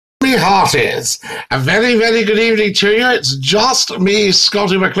me hearties. A very, very good evening to you. It's just me,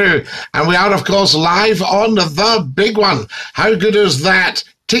 Scottie McClue, and we are, of course, live on the big one. How good is that?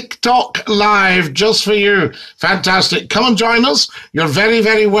 TikTok live just for you. Fantastic. Come and join us. You're very,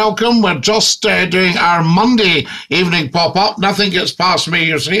 very welcome. We're just doing our Monday evening pop-up. Nothing gets past me,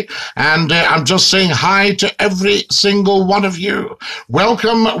 you see. And I'm just saying hi to every single one of you.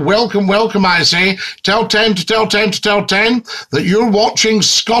 Welcome, welcome, welcome, I say. Tell 10 to tell 10 to tell 10 that you're watching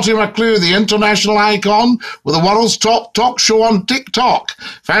Scottie McClue, the international icon with the world's top talk show on TikTok.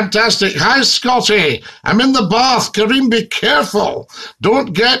 Fantastic. Hi, Scottie. I'm in the bath. Kareem, be careful.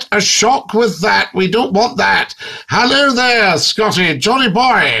 Don't get a shock with that. We don't want that. Hello there, Scottie. Johnny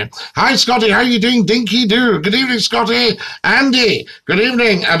boy. Hi, Scottie. How are you doing? Dinky-Doo. Good evening, Scottie. Andy. Good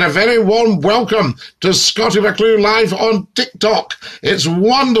evening and a very warm welcome to Scottie McClue live on TikTok. It's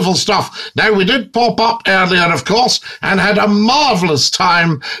wonderful stuff. Now, we did pop up earlier, of course, and had a marvellous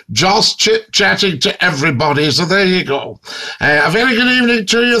time just chit-chatting to everybody. So there you go. A very good evening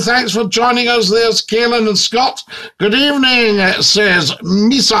to you. Thanks for joining us. There's Kaylin and Scott. Good evening, says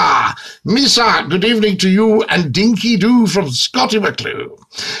Misa. Misa, good evening to you and Dinky-Doo from Scottie McClue.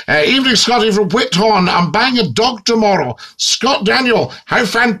 Evening, Scottie from Whithorn. I'm buying a dog tomorrow. Scott Daniel, how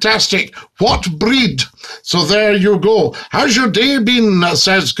fantastic. What breed? So there you go. How's your day been,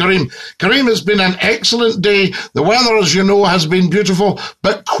 says Kareem. Kareem, it's been an excellent day. The weather, as you know, has been beautiful,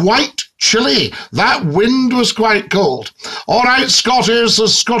 but quite chilly. That wind was quite cold. All right, Scottie,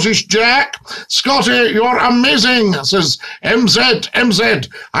 says Scottish Jack. Scottie, you're amazing, says MZ.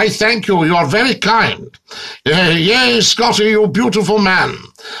 I thank you. You're very kind. Yay, Scottie, you beautiful man.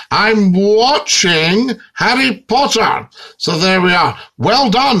 I'm watching Harry Potter. So there we are. Well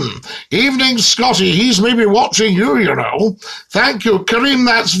done. Evening, Scottie. He's maybe watching you, you know. Thank you. Kareem,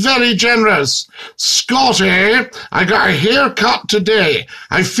 that's very generous. Scottie, I got a haircut today.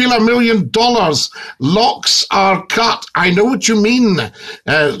 I feel $1 million. Locks are cut. I know what you mean.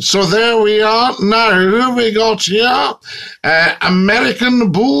 So there we are. Now, who have we got here?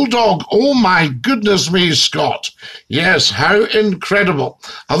 American Bulldog. Oh, my goodness me, Scott. Yes, how incredible.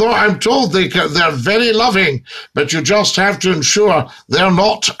 Although I'm told they're very loving, but you just have to ensure they're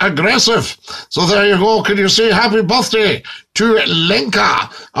not aggressive. So there you go. Can you say happy birthday to Lenka?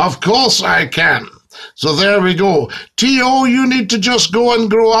 Of course I can. So there we go. T.O., you need to just go and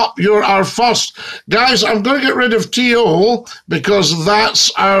grow up. You're our first. Guys, I'm going to get rid of T.O. because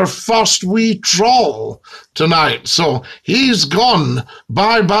that's our first wee troll tonight. So he's gone.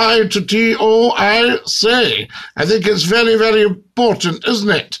 Bye-bye to T.O., I say. I think it's very, very important, isn't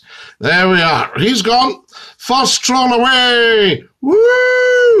it? There we are. He's gone. First troll away.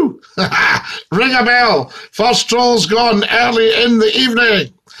 Woo! Ring a bell. First troll's gone early in the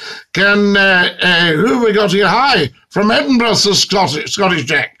evening. Who have we got here? Hi, from Edinburgh, says Scottish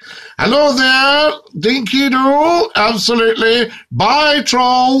Jack. Hello there, Dinky-Doo. Absolutely. Bye,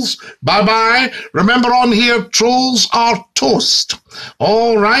 trolls. Bye-bye. Remember on here, trolls are toast.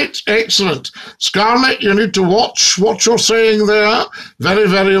 All right, excellent. Scarlett, you need to watch what you're saying there. Very,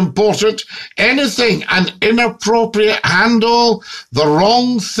 very important. Anything, an inappropriate handle, the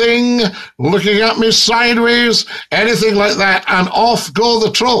wrong thing, looking at me sideways, anything like that, and off go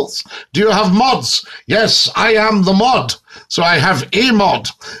the trolls. Do you have mods? Yes, I am the mod. So I have a mod.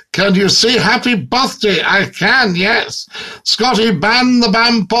 Can you say happy birthday? I can, yes. Scottie, ban the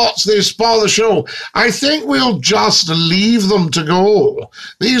bam pots. They spoil the show. I think we'll just leave them to go.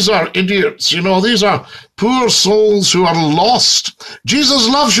 These are idiots, you know. These are poor souls who are lost. Jesus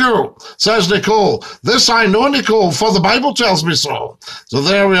loves you, says Nicole. This I know, Nicole, for the Bible tells me so. So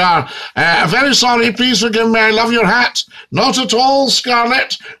there we are. Very sorry. Please forgive me. I love your hat. Not at all,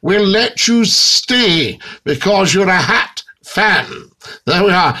 Scarlett. We'll let you stay because you're a hat fan. There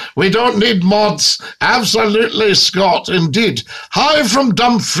we are. We don't need mods. Absolutely, Scott. Indeed. Hi from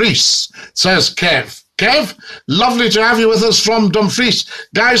Dumfries, says Kev. Kev, lovely to have you with us from Dumfries.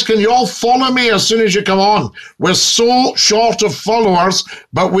 Guys, can you all follow me as soon as you come on? We're so short of followers,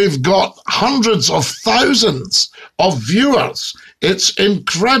 but we've got hundreds of thousands of viewers. It's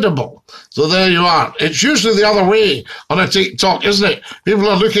incredible. So there you are. It's usually the other way on a TikTok, isn't it? People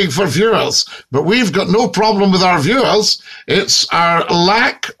are looking for viewers, but we've got no problem with our viewers. It's our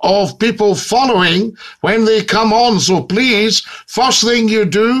lack of people following when they come on. So please, first thing you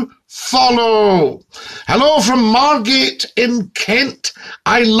do, follow. Hello from Margate in Kent.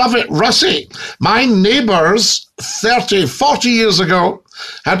 I love it, Russie. My neighbours 30, 40 years ago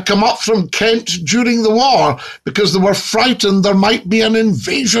had come up from Kent during the war because they were frightened there might be an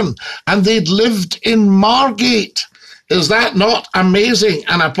invasion, and they'd lived in Margate. Is that not amazing?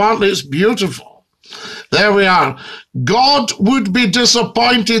 And apparently it's beautiful. There we are. God would be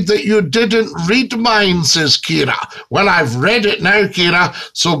disappointed that you didn't read mine, says Kira. Well, I've read it now, Kira,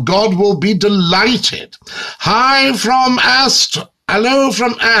 so God will be delighted. Hi from Ast. Hello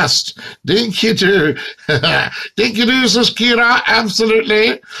from Ast. Dinky-Doo. Dinky-Doo, says Kira.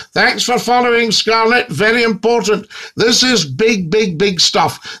 Absolutely. Thanks for following, Scarlett. Very important. This is big, big, big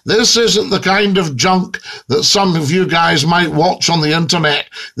stuff. This isn't the kind of junk that some of you guys might watch on the internet.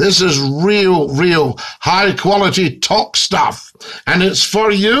 This is real high quality top stuff. And it's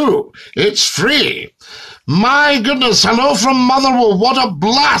for you. It's free. My goodness, hello from Motherwell. What a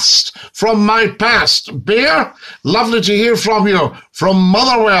blast from my past. Bear, lovely to hear from you. From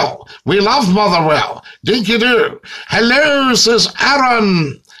Motherwell. We love Motherwell. Dinky-Doo. Hello, says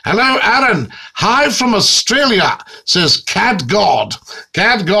Aaron. Hello, Aaron. Hi from Australia, says Cad God.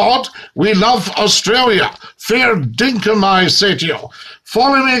 Cad God, we love Australia. Fair dinkum, I say to you.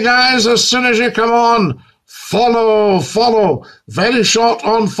 Follow me, guys, as soon as you come on. Follow. Very short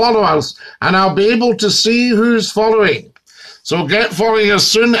on followers, and I'll be able to see who's following. So get following as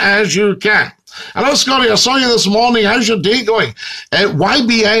soon as you can. Hello, Scottie. I saw you this morning. How's your day going?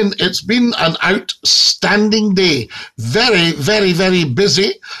 YBN, it's been an outstanding day. Very, very, very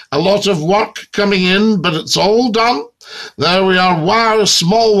busy. A lot of work coming in, but it's all done. There we are. Wow,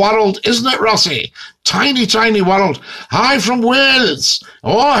 small world, isn't it, Russie? Tiny, tiny world. Hi from Wales.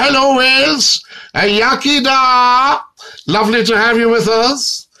 Oh, hello, Wales. Yakida. Lovely to have you with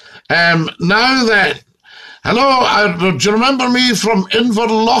us. Now then. Hello, do you remember me from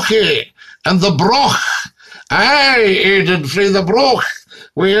Inverlochy and the Broch? Aye, Aidan Free the Broch.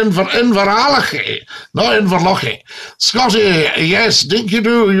 We Inveralochy, not Inverlochy. Scottie, yes,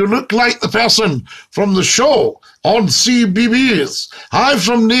 Dinky-Doo, you look like the person from the show on CBBS. Hi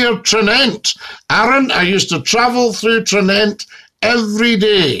from near Trinent. Aaron, I used to travel through Trinent every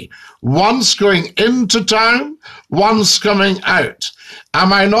day. Once going into town, once coming out.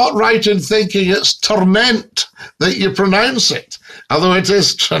 Am I not right in thinking it's Ternent that you pronounce it? Although it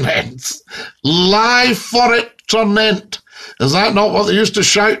is Trinent. Lie for it, Ternent. Is that not what they used to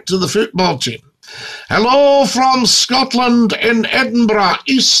shout to the football team? Hello from Scotland in Edinburgh,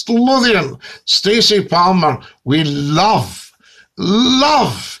 East Lothian. Stacey Palmer, we love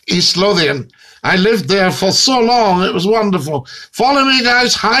East Lothian. I lived there for so long. It was wonderful. Follow me,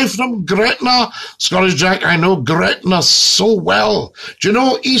 guys. Hi from Gretna. Scottish Jack, I know Gretna so well. Do you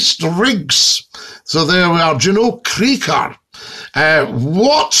know East Riggs? So there we are. Do you know Creeker?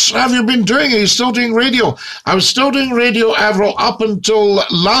 What have you been doing? Are you still doing radio? I was still doing radio, Avril, up until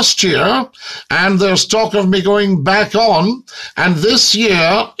last year, and there's talk of me going back on. And this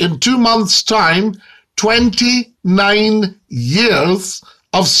year, in 2 months' time, 29 years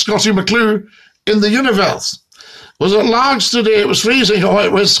of Scottie McClue in the universe. Was it large today? It was freezing. Oh,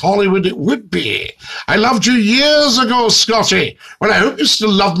 it was Hollywood. It would be. I loved you years ago, Scottie. Well, I hope you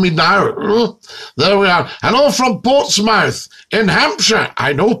still love me now. There we are. Hello from Portsmouth in Hampshire.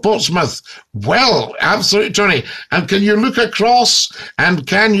 I know Portsmouth well, absolutely, Tony. And can you look across and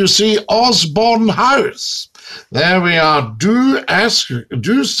can you see Osborne House? There we are. Do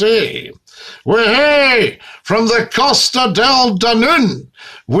say. Well, hey, from the Costa del Danun.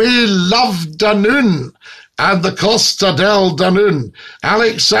 We love Danun. And the Costa del Danun,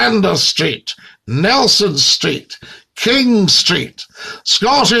 Alexander Street, Nelson Street, King Street,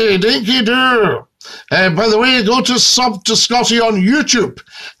 Scottie, Dinky-Doo. By the way, go to sub to Scottie on YouTube.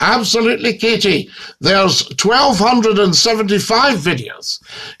 Absolutely, Katie. There's 1,275 videos.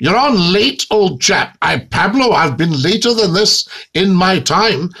 You're on late, old chap. Pablo, I've been later than this in my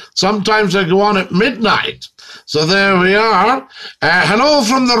time. Sometimes I go on at midnight. So there we are. Hello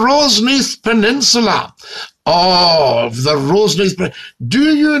from the Roseneath Peninsula. Oh, the Roseneath Peninsula.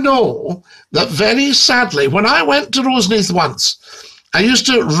 Do you know that very sadly, when I went to Roseneath once, I used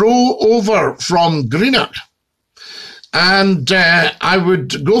to row over from Greenock and I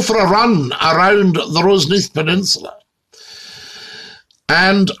would go for a run around the Roseneath Peninsula.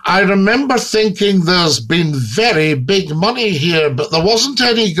 And I remember thinking there's been very big money here, but there wasn't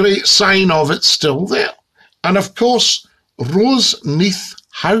any great sign of it still there. And of course, Roseneath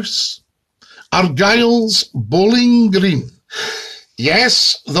House, Argyle's Bowling Green.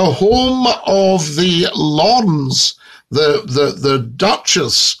 Yes, the home of the Lawrence, the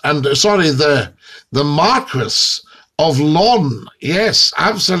Duchess, and sorry, the Marquess of Lorne. Yes,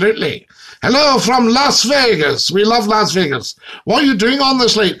 absolutely. Hello from Las Vegas. We love Las Vegas. What are you doing on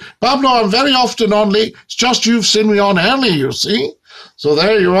this late? Pablo, I'm very often on late. It's just you've seen me on early, you see. So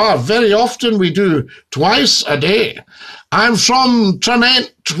there you are. Very often we do twice a day. I'm from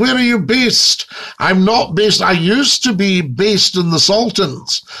Tranent. Where are you based? I'm not based. I used to be based in the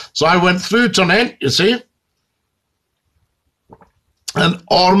Sultans. So I went through Tranent, you see. And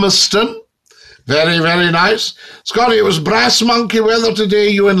Ormiston. Very, very nice. Scottie, it was brass monkey weather today.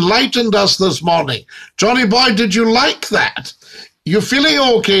 You enlightened us this morning. Johnny boy, did you like that? You feeling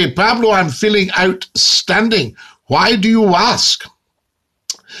okay? Pablo, I'm feeling outstanding. Why do you ask?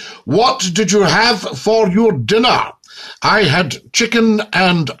 What did you have for your dinner? I had chicken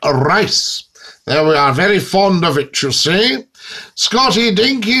and rice. There we are, very fond of it, you see. Scottie,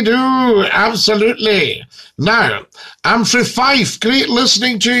 Dinky-Doo, absolutely. Now, I'm from Fife, great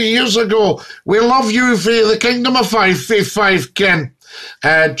listening to you years ago. We love you for the Kingdom of Fife, Fife, Ken.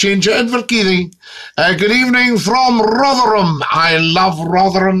 Change it in for Keely. Good evening from Rotherham. I love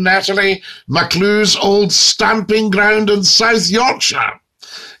Rotherham, Natalie. McClue's old stamping ground in South Yorkshire.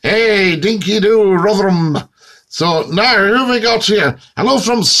 Hey, Dinky-Doo, Rotherham. So now, who have we got here? Hello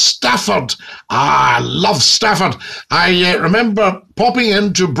from Stafford. I love Stafford. I remember popping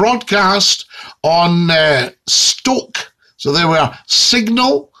in to broadcast on Stoke. So there were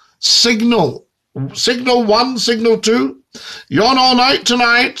Signal 1, Signal 2. You on all night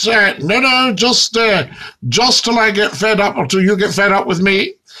tonight? No, just till I get fed up or till you get fed up with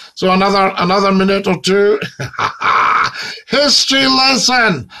me. So another minute or two. History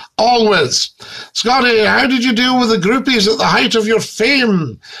lesson, always. Scottie, how did you deal with the groupies at the height of your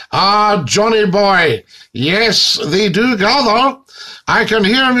fame? Ah, Johnny boy. Yes, they do gather. I can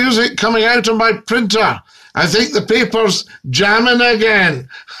hear music coming out of my printer. I think the paper's jamming again.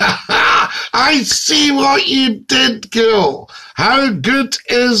 I see what you did, Gil. How good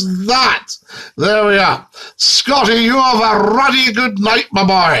is that? There we are. Scottie, you have a ruddy good night, my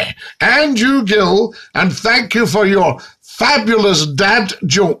boy. And you, Gil, and thank you for your fabulous dad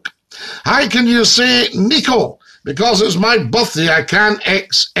joke. How can you say Nico? Because it's my birthday, I can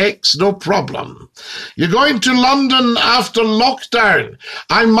XX, no problem. You're going to London after lockdown.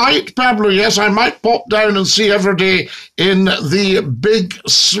 I might, Pablo, yes, I might pop down and see every day in the Big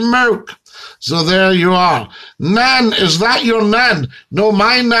Smoke. So there you are. Nan, is that your nan? No,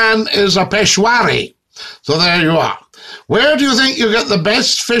 my nan is a Peshwari. So there you are. Where do you think you get the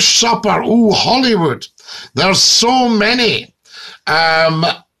best fish supper? Ooh, Hollywood. There's so many.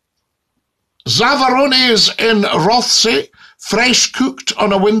 Zavarones in Rothsay, fresh cooked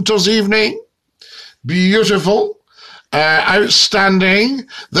on a winter's evening. Beautiful. Outstanding.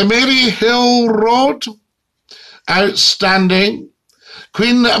 The Maryhill Road. Outstanding.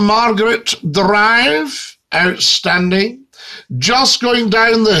 Queen Margaret Drive. Outstanding. Just going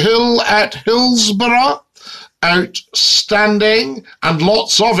down the hill at Hillsborough. Outstanding. And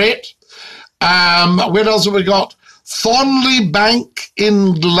lots of it. Where else have we got? Thornley Bank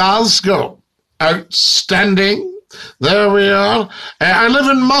in Glasgow. Outstanding. There we are. I live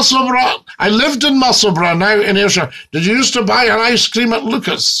in Musselburgh. I lived in Musselburgh, now in Ayrshire. Did you used to buy an ice cream at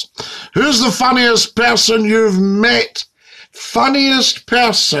Lucas? Who's the funniest person you've met? Funniest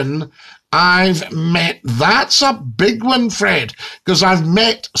person I've met. That's a big one, Fred, because I've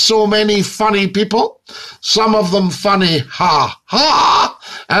met so many funny people. Some of them funny, ha, ha,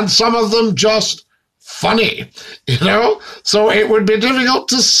 and some of them just funny, you know, so it would be difficult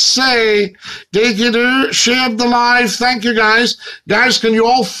to say. Dinky-Doo shared the live. Thank you, guys. Guys, can you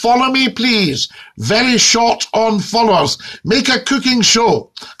all follow me, please? Very short on followers. Make a cooking show.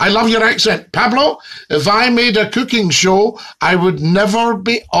 I love your accent. Pablo, if I made a cooking show, I would never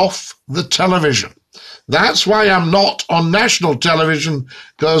be off the television. That's why I'm not on national television,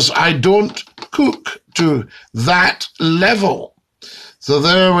 because I don't cook to that level. So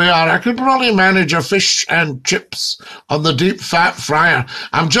there we are. I could probably manage a fish and chips on the deep fat fryer.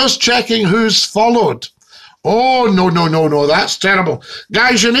 I'm just checking who's followed. Oh, no. That's terrible.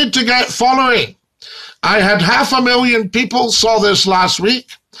 Guys, you need to get following. I had 500,000 people saw this last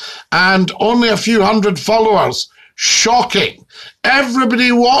week and only a few hundred followers. Shocking.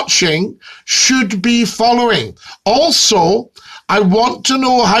 Everybody watching should be following. Also, I want to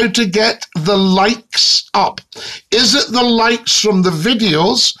know how to get the likes up. Is it the likes from the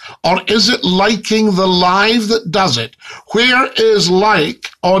videos or is it liking the live that does it? Where is like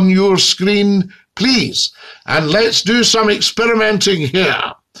on your screen, please? And let's do some experimenting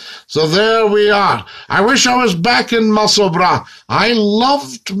here. So there we are. I wish I was back in Musselburgh. I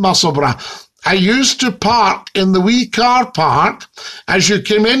loved Musselburgh. I used to park in the wee car park as you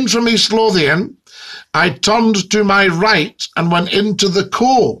came in from East Lothian. I turned to my right and went into the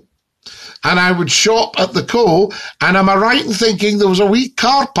Co. And I would shop at the Co. And am I right in thinking there was a wee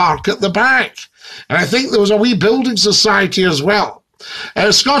car park at the back? And I think there was a wee building society as well.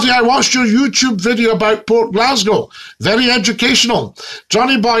 Scottie, I watched your YouTube video about Port Glasgow. Very educational.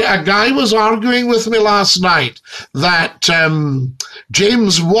 Johnny Boy, a guy was arguing with me last night that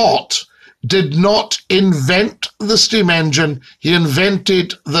James Watt did not invent the steam engine. He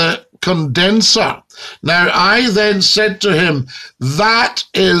invented the condenser. Now, I then said to him, that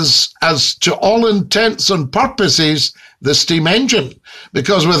is, as to all intents and purposes, the steam engine,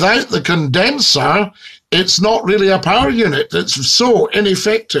 because without the condenser, it's not really a power unit. It's so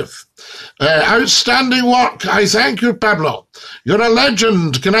ineffective. Outstanding work. I thank you, Pablo. You're a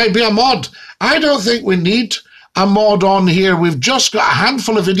legend. Can I be a mod? I don't think we need a mod on here. We've just got a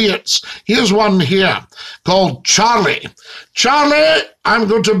handful of idiots. Here's one here called Charlie. Charlie, I'm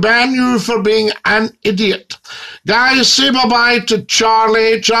going to ban you for being an idiot. Guys, say bye-bye to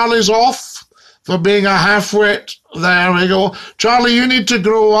Charlie. Charlie's off for being a half-wit. There we go. Charlie, you need to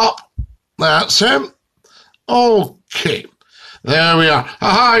grow up. That's him. Okay. There we are.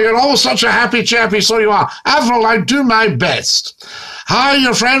 Aha, you're all such a happy chappy, so you are. Avril, I do my best. Hi,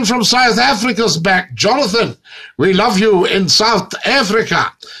 your friend from South Africa's back. Jonathan, we love you in South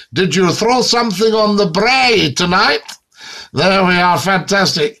Africa. Did you throw something on the braai tonight? There we are.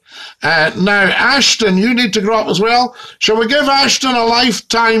 Fantastic. Now, Ashton, you need to grow up as well. Shall we give Ashton a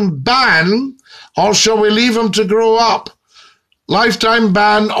lifetime ban, or shall we leave him to grow up? Lifetime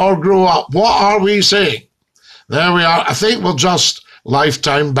ban or grow up? What are we saying? There we are. I think we'll just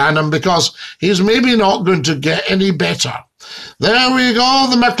lifetime ban him because he's maybe not going to get any better. There we go,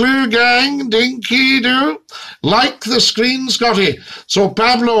 the McClue gang, Dinky-Doo. Like the screen, Scottie. So,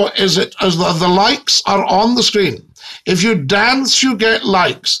 Pablo, is it as the likes are on the screen? If you dance, you get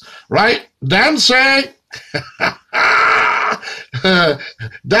likes, right? Dancing.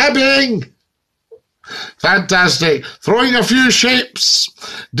 Dabbing. Fantastic. Throwing a few shapes.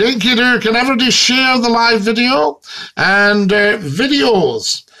 Dinky-Doo, can everybody share the live video? And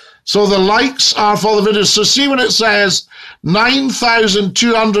videos. So the likes are for the videos. So see when it says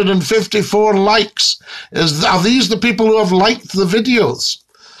 9,254 likes. Are these the people who have liked the videos?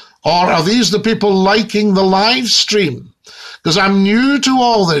 Or are these the people liking the live stream? Because I'm new to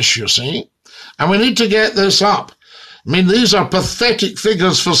all this, you see. And we need to get this up. I mean, these are pathetic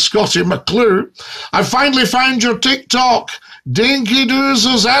figures for Scottie McClue. I finally found your TikTok. Dinky-Doo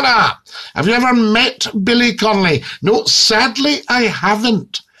Susanna. Have you ever met Billy Connolly? No, sadly, I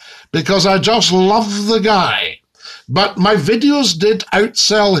haven't, because I just love the guy. But my videos did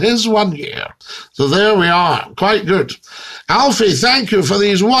outsell his one year. So there we are. Quite good. Alfie, thank you for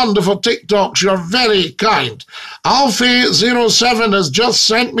these wonderful TikToks. You're very kind. Alfie07 has just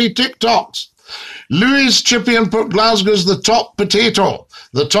sent me TikToks. Louis Chippy in Port Glasgow's the top potato,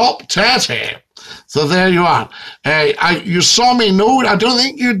 the top tatty. So there you are. You saw me. No, I don't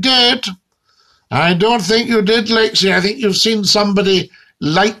think you did. I don't think you did, Lexi. I think you've seen somebody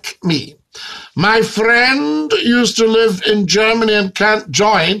like me. My friend used to live in Germany and can't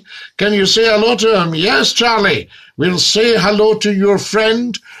join. Can you say hello to him? Yes, Charlie. We'll say hello to your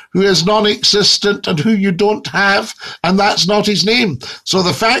friend who is non-existent and who you don't have, and that's not his name. So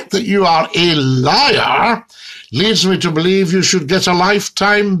the fact that you are a liar leads me to believe you should get a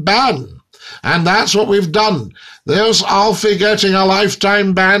lifetime ban. And that's what we've done. There's Alfie getting a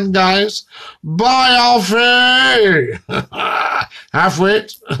lifetime ban, guys. Bye, Alfie!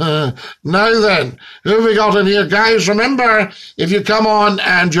 Half-wit. Now then, who have we got in here? Guys, remember, if you come on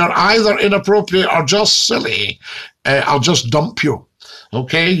and you're either inappropriate or just silly, I'll just dump you.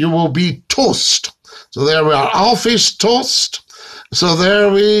 Okay, you will be toast. So there we are. Alfie's toast. So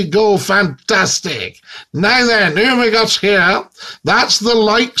there we go. Fantastic. Now then, who have we got here? That's the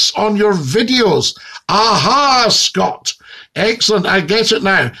likes on your videos. Aha, Scott. Excellent. I get it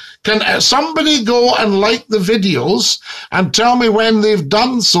now. Can somebody go and like the videos and tell me when they've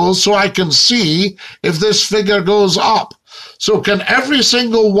done so I can see if this figure goes up? So can every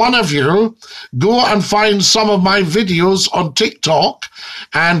single one of you go and find some of my videos on TikTok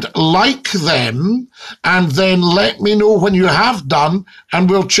and like them, and then let me know when you have done, and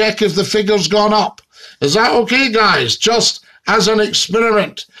we'll check if the figure's gone up. Is that okay, guys? Just as an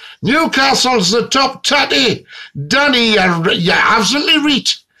experiment. Newcastle's the top tatty. Danny, you're absolutely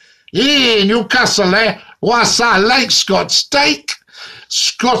right. Hey, Newcastle, eh? What's that like, Scott? Steak?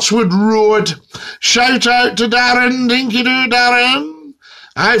 Scotswood Road. Shout out to Darren. Dinky-Doo, Darren.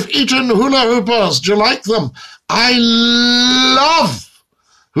 I've eaten hula hoopers. Do you like them? I love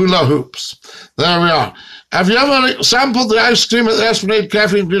hula hoops. There we are. Have you ever sampled the ice cream at the Esplanade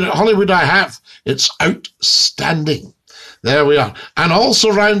Cafe in Hollywood? I have. It's outstanding. There we are. And also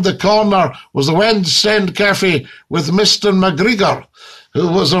round the corner was the West End Cafe with Mr. McGregor. who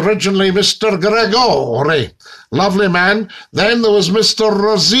was originally Mr. Gregori. Lovely man. Then there was Mr.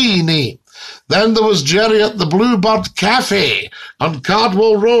 Rosini. Then there was Jerry at the Bluebird Cafe on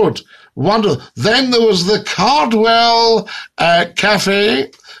Cardwell Road. Wonderful. Then there was the Cardwell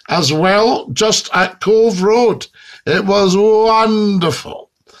Cafe as well, just at Cove Road. It was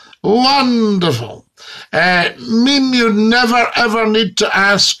wonderful. Wonderful. Mean you never ever need to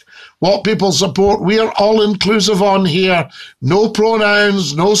ask what people support. We are all inclusive on here. No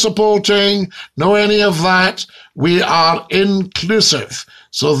pronouns, no supporting, no any of that. We are inclusive.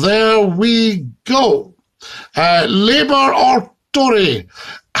 So there we go. Labour or Tory?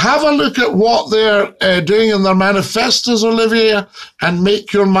 Have a look at what they're doing in their manifestos, Olivia, and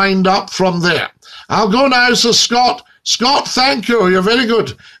make your mind up from there. I'll go now to Scott. Scott, thank you. You're very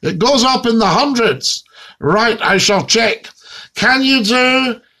good. It goes up in the hundreds. Right, I shall check. Can you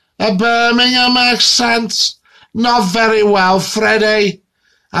do a Birmingham accent? Not very well, Freddie.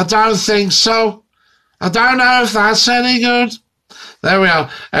 I don't think so. I don't know if that's any good. There we are.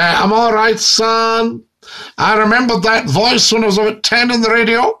 I'm all right, son. I remembered that voice when I was about 10 on the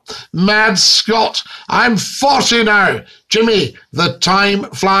radio. Mad Scott. I'm 40 now. Jimmy, the time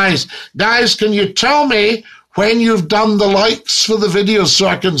flies. Guys, can you tell me when you've done the likes for the videos so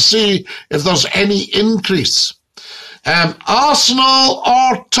I can see if there's any increase? Arsenal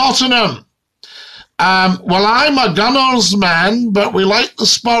or Tottenham? Well, I'm a Gunners man, but we like the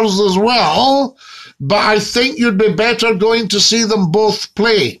Spurs as well. But I think you'd be better going to see them both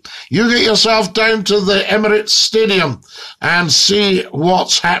play. You get yourself down to the Emirates Stadium and see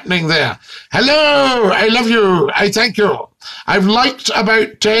what's happening there. Hello, I love you. I thank you. I've liked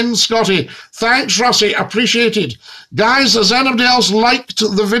about 10, Scottie. Thanks, Russie. Appreciated. Guys, has anybody else liked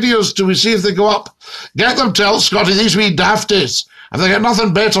the videos? Do we see if they go up? Get them to Scottie, these wee dafties. If they got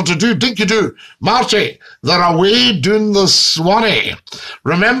nothing better to do, Dinky-Doo, Marty, they're away doing the Swanee.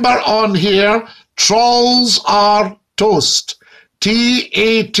 Remember on here, trolls are toast.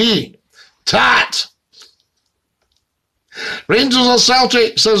 T-A-T. Tat. Rangers or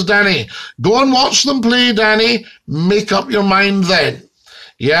Celtic, says Danny. Go and watch them play, Danny. Make up your mind then.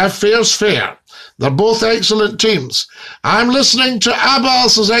 Yeah, fair's fair. They're both excellent teams. I'm listening to ABBA,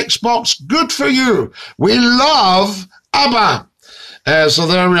 says Xbox. Good for you. We love ABBA. So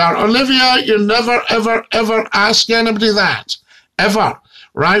there we are. Olivia, you never, ever, ever ask anybody that. Ever.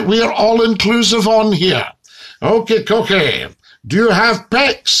 Right? We are all inclusive on here. Okay, okay. Do you have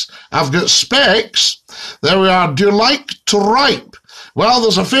pecs? I've got specs. There we are. Do you like tripe? Well,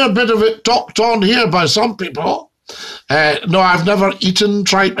 there's a fair bit of it talked on here by some people. No, I've never eaten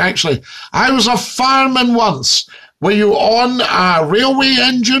tripe, actually. I was a fireman once. Were you on a railway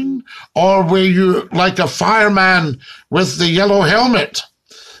engine, or were you like a fireman with the yellow helmet?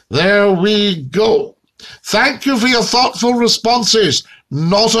 There we go. Thank you for your thoughtful responses.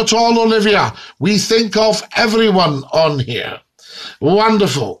 Not at all, Olivia. We think of everyone on here.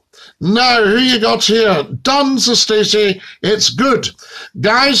 Wonderful. Now, who you got here? Done, Sir Stacey. It's good.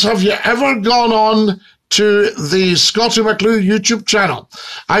 Guys, have you ever gone on to the Scottie McClue YouTube channel?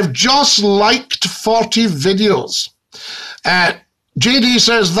 I've just liked 40 videos. JD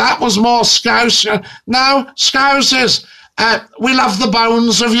says that was more Scouse. No, Scouses. We love the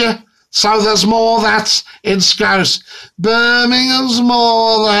bones of you. So there's more that's in Scouse. Birmingham's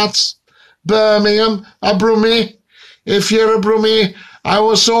more that's. Birmingham, a Brummie. If you're a Brummie, I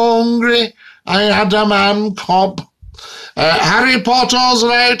was so hungry, I had a man cob. Harry Potter's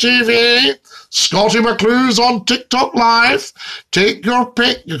on ITV. Scottie McClue's on TikTok Live. Take your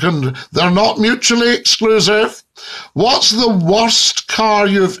pick. They're not mutually exclusive. What's the worst car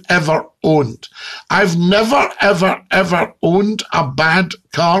you've ever owned? I've never, ever, ever owned a bad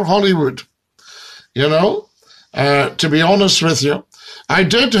car, Hollywood. You know, to be honest with you. I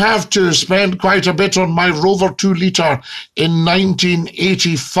did have to spend quite a bit on my Rover 2-litre in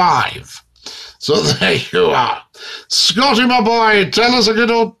 1985. So there you are. Scottie, my boy, tell us a good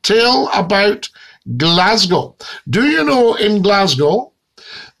old tale about Glasgow. Do you know in Glasgow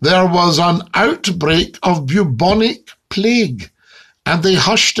there was an outbreak of bubonic plague, and they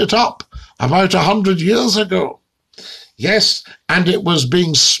hushed it up about 100 years ago? Yes, and it was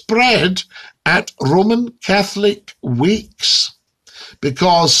being spread at Roman Catholic wakes,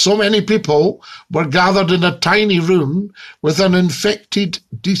 because so many people were gathered in a tiny room with an infected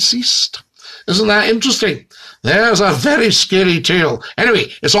deceased. Isn't that interesting? There's a very scary tale.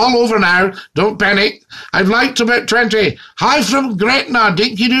 Anyway, it's all over now. Don't panic. I've liked about 20. Hi from Gretna,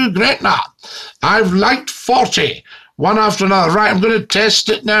 Dinky-Doo, Gretna. I've liked 40, one after another. Right, I'm going to test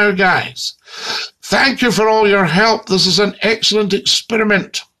it now, guys. Thank you for all your help. This is an excellent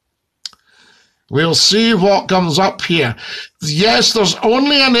experiment. We'll see what comes up here. Yes, there's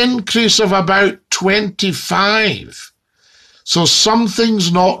only an increase of about 25. So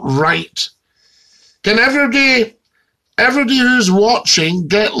something's not right. Can everybody who's watching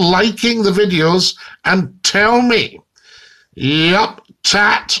get liking the videos and tell me? Yep,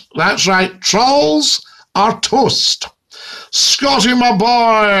 tat, that's right. Trolls are toast. Scottie, my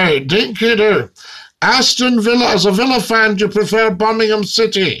boy, Dinky-Doo. Aston Villa, as a Villa fan, do you prefer Birmingham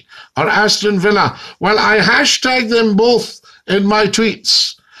City or Aston Villa? Well, I hashtag them both in my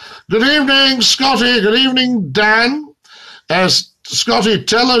tweets. Good evening, Scottie. Good evening, Dan. Scottie,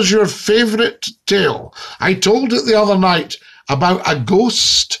 tell us your favourite tale. I told it the other night about a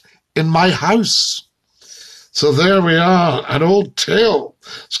ghost in my house. So there we are, an old tale.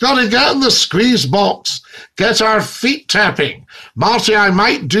 Scottie, get in the squeeze box. Get our feet tapping. Marty, I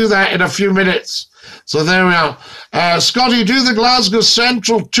might do that in a few minutes. So there we are. Scottie, do the Glasgow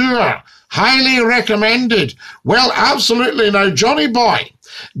Central tour. Highly recommended. Well, absolutely. Now, Johnny Boy,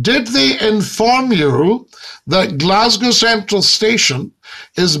 did they inform you that Glasgow Central Station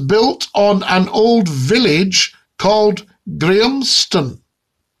is built on an old village called Grahamston?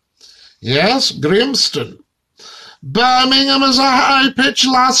 Yes, Grahamston. Birmingham is a high-pitch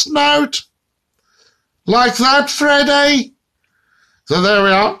last note. Like that, Freddie? So there we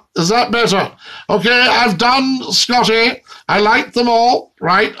are. Is that better? Okay, I've done, Scottie. I like them all.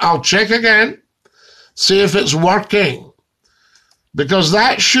 Right, I'll check again. See if it's working. Because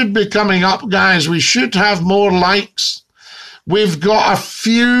that should be coming up, guys. We should have more likes. We've got a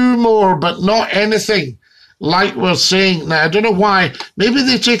few more, but not anything like we're saying now. I don't know why. Maybe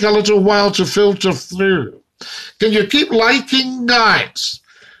they take a little while to filter through. Can you keep liking, guys?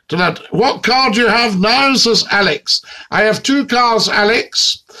 What car do you have now, says Alex. I have two cars,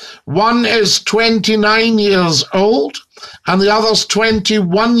 Alex. One is 29 years old and the other's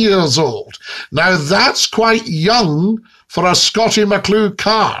 21 years old. Now, that's quite young for a Scottie McClue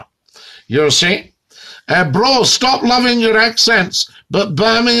car, you see. Bro, stop loving your accents, but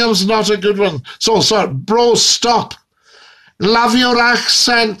Birmingham's not a good one. Sorry, bro, stop. Love your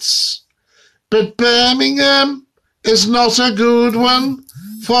accents, but Birmingham is not a good one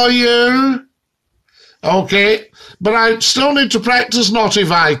for you. Okay, but I still need to practice Naughty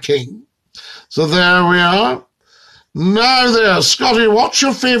Viking. So there we are. Now there, Scottie, what's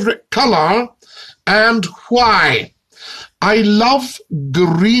your favourite colour and why? I love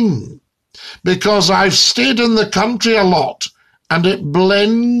green because I've stayed in the country a lot and it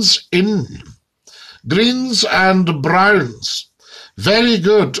blends in. Greens and browns. Very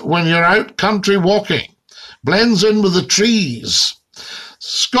good when you're out country walking. Blends in with the trees.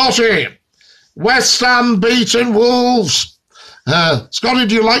 Scottie, West Ham beaten Wolves. Scottie,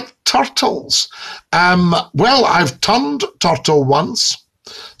 do you like turtles? Well, I've turned turtle once.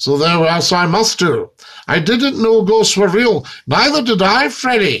 So there we are, so I must do. I didn't know ghosts were real. Neither did I,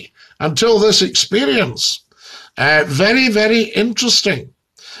 Freddie, until this experience. Very, very interesting.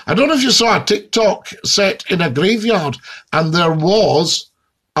 I don't know if you saw a TikTok set in a graveyard and there was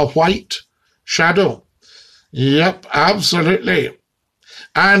a white shadow. Yep, absolutely.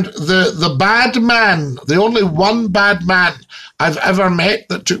 And the bad man, the only one bad man I've ever met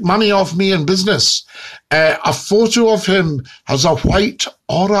that took money off me in business, a photo of him has a white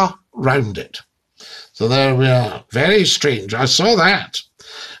aura round it. So there we are. Very strange. I saw that.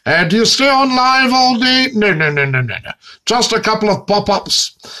 Do you stay on live all day? No. Just a couple of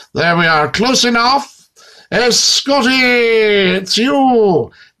pop-ups. There we are. Close enough. Scottie, it's you.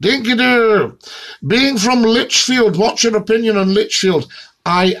 Dinky-Doo. Being from Lichfield, what's your opinion on Lichfield?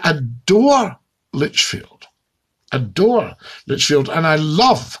 I adore Lichfield. Adore Lichfield. And I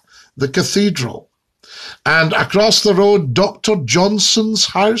love the cathedral. And across the road, Dr. Johnson's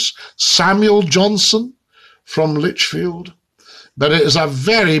house, Samuel Johnson from Lichfield. But it is a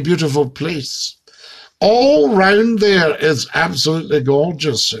very beautiful place. All round there is absolutely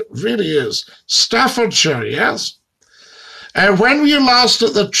gorgeous. It really is. Staffordshire, yes? When were you last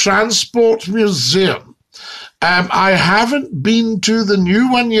at the Transport Museum? I haven't been to the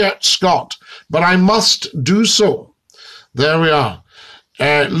new one yet, Scott, but I must do so. There we are.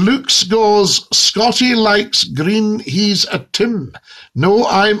 Luke's goes, Scottie likes green, he's a Tim. No,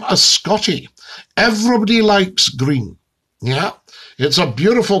 I'm a Scottie. Everybody likes green. Yeah, it's a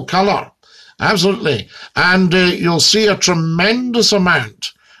beautiful colour. Absolutely. And you'll see a tremendous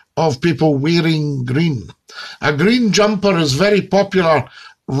amount of people wearing green. A green jumper is very popular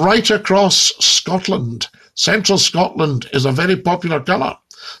right across Scotland. Central Scotland is a very popular colour.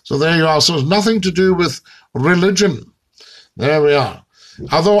 So there you are. So it's nothing to do with religion. There we are.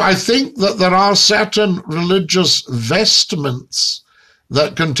 Although I think that there are certain religious vestments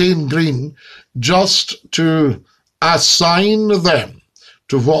that contain green just to assign them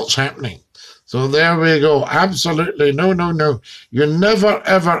to what's happening. So there we go. Absolutely. No, no, no. You never,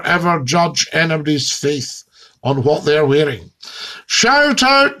 ever, ever judge anybody's faith on what they're wearing. Shout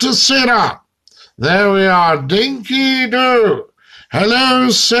out to Sarah. There we are. Dinky-Doo. Hello,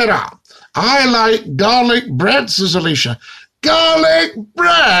 Sarah. I like garlic bread, says Alicia. Garlic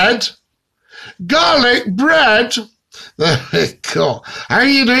bread? Garlic bread? There we go. How are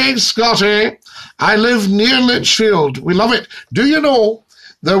you doing, Scottie? I live near Lichfield. We love it. Do you know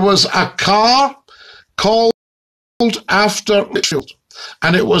there was a car called after Lichfield?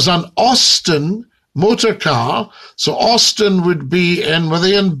 And it was an Austin motor car. So Austin would be in, were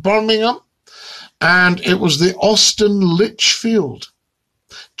they in Birmingham? And it was the Austin Lichfield.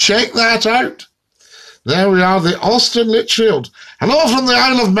 Check that out. There we are, the Austin Lichfield. Hello from the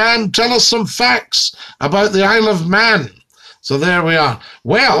Isle of Man. Tell us some facts about the Isle of Man. So there we are.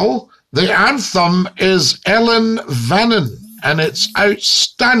 Well, the anthem is Ellen Vannon, and it's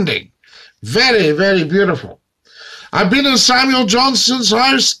outstanding. Very, very beautiful. I've been in Samuel Johnson's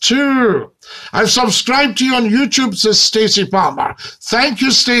house too. I've subscribed to you on YouTube, says Stacey Palmer. Thank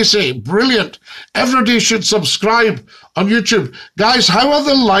you, Stacey. Brilliant. Everybody should subscribe on YouTube. Guys, how are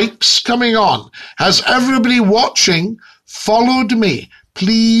the likes coming on? Has everybody watching followed me?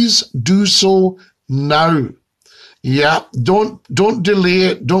 Please do so now. Yeah, don't delay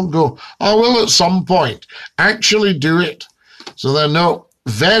it. Don't go, I will at some point. Actually do it. So they're no,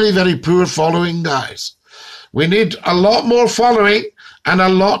 very, very poor following, guys. We need a lot more following and a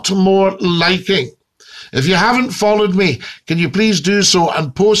lot more liking. If you haven't followed me, can you please do so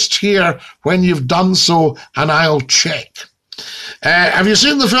and post here when you've done so, and I'll check. Have you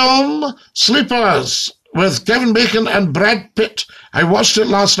seen the film Sleepers with Kevin Bacon and Brad Pitt? I watched it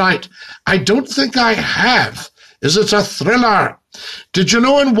last night. I don't think I have. Is it a thriller? Did you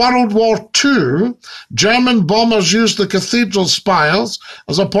know in World War II, German bombers used the cathedral spires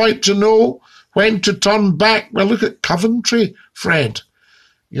as a point to know when to turn back? Well, look at Coventry, Fred.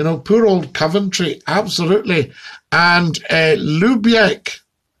 You know, poor old Coventry, absolutely. And Lubiak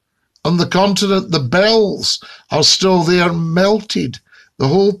on the continent, the bells are still there, melted. The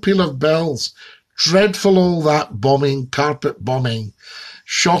whole pile of bells. Dreadful, all that bombing, carpet bombing.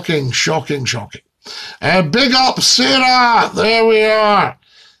 Shocking, shocking, shocking. Big up, Sarah. There we are.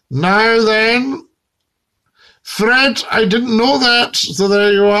 Now then, Fred, I didn't know that. So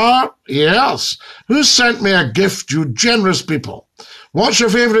there you are. Yes. Who sent me a gift, you generous people? What's your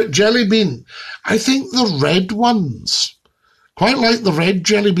favourite jelly bean? I think the red ones. Quite like the red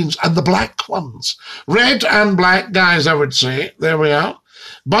jelly beans and the black ones. Red and black, guys, I would say. There we are.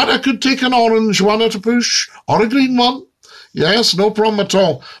 But I could take an orange one at a push or a green one. Yes, no problem at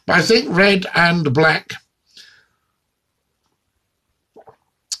all. But I think red and black.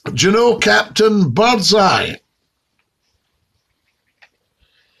 Do you know Captain Birdseye?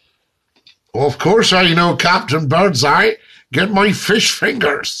 Well, of course I know Captain Birdseye. Get my fish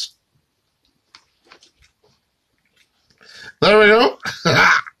fingers. There we go.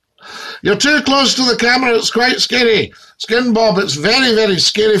 You're too close to the camera. It's quite scary. Skin Bob, it's very, very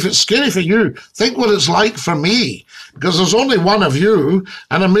scary. If it's scary for you, think what it's like for me. Because there's only one of you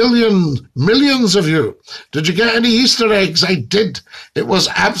and millions of you. Did you get any Easter eggs? I did. It was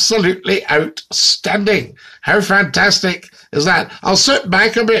absolutely outstanding. How fantastic is that? I'll sit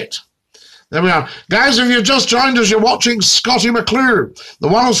back a bit. There we are. Guys, if you've just joined us, you're watching Scottie McClue, the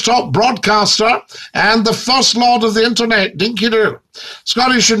world's top broadcaster and the first lord of the internet, Dinky-Doo.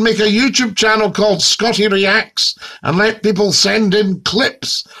 Scottie should make a YouTube channel called Scottie Reacts and let people send in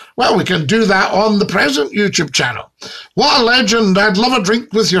clips. Well, we can do that on the present YouTube channel. What a legend. I'd love a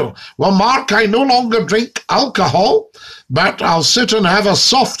drink with you. Well, Mark, I no longer drink alcohol, but I'll sit and have a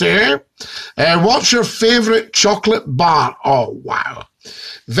softie. What's your favourite chocolate bar? Oh, wow.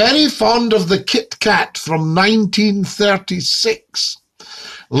 Very fond of the Kit Kat from 1936.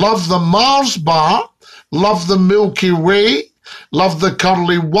 Love the Mars bar. Love the Milky Way. Love the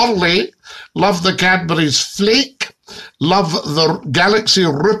Curly Wurly. Love the Cadbury's Flake. Love the Galaxy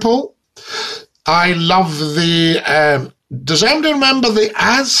Ripple. I love the... does anybody remember the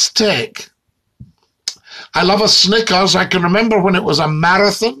Aztec? I love a Snickers. I can remember when it was a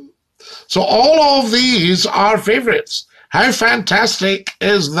marathon. So all of these are favourites. How fantastic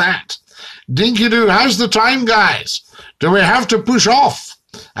is that? Dinky-Doo, how's the time, guys? Do we have to push off?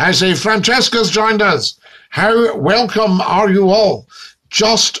 I say Francesca's joined us. How welcome are you all?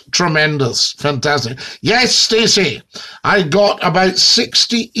 Just tremendous. Fantastic. Yes, Stacey, I got about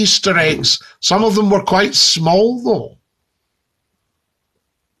 60 Easter eggs. Some of them were quite small, though.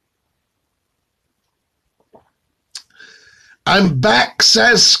 I'm back,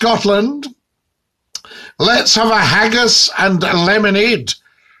 says Scotland. Let's have a haggis and a lemonade.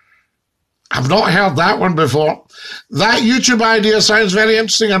 I've not heard that one before. That YouTube idea sounds very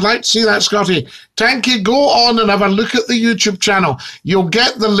interesting. I'd like to see that, Scottie. Tanky, go on and have a look at the YouTube channel. You'll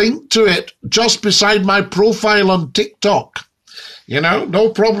get the link to it just beside my profile on TikTok. You know, no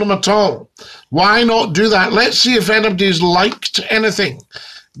problem at all. Why not do that? Let's see if anybody's liked anything.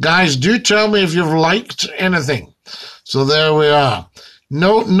 Guys, do tell me if you've liked anything. So there we are.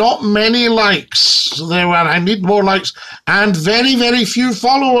 No, not many likes. So there we are. I need more likes. And very, very few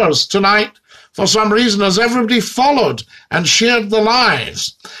followers tonight. For some reason, has everybody followed and shared the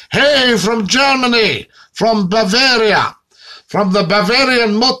lives? Hey, from Germany, from Bavaria, from the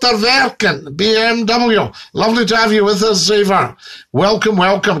Bavarian Motorwerken, BMW. Lovely to have you with us, Xaver. Welcome,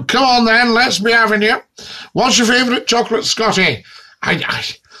 welcome. Come on then, let's be having you. What's your favourite chocolate, Scottie? I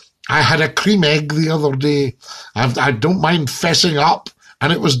had a cream egg the other day. I don't mind fessing up,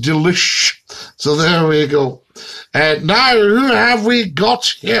 and it was delish. So there we go. Now, who have we got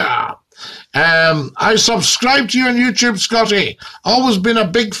here? I subscribe to you on YouTube, Scottie. Always been a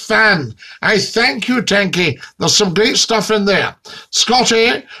big fan. I thank you, Tanky. There's some great stuff in there.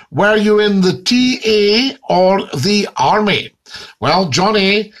 Scottie, were you in the TA or the Army? Well,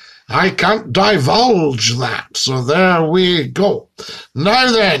 Johnny, I can't divulge that. So there we go.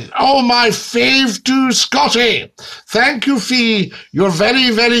 Now then, oh, my fave to Scottie. Thank you, Fee. You're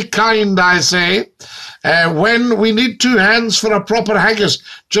very, very kind, I say. When we need two hands for a proper haggis,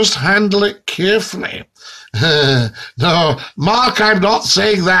 just handle it carefully. No, Mark, I'm not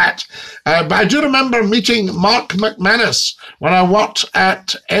saying that. But I do remember meeting Mark McManus when I worked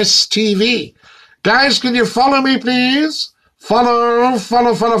at STV. Guys, can you follow me, please? Follow.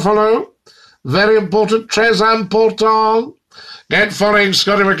 Very important, très important. Get following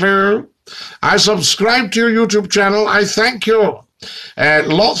Scottie McClue. I subscribe to your YouTube channel. I thank you.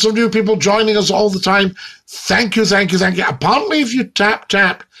 Lots of new people joining us all the time. Thank you. Apparently, if you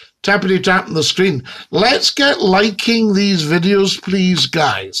tappity tap on the screen, let's get liking these videos, please,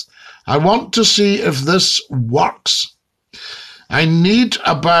 guys. I want to see if this works. I need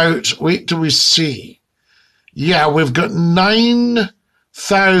about, wait till we see. Yeah, we've got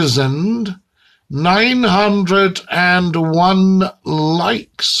 9,901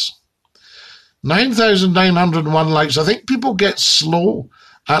 likes. 9,901 likes. I think people get slow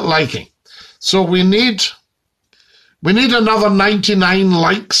at liking. So we need another 99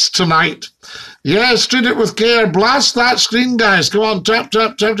 likes tonight. Yes, treat it with care. Blast that screen, guys. Come on, tap.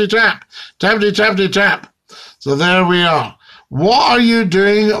 Tappity tap. So there we are. What are you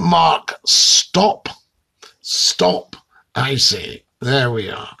doing, Mark? Stop, I say. There we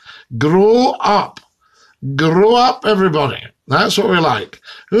are. Grow up, everybody. That's what we like.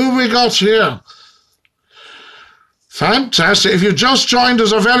 Who have we got here? Fantastic. If you've just joined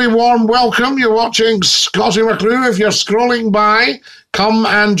us, a very warm welcome. You're watching Scottie McClue. If you're scrolling by, come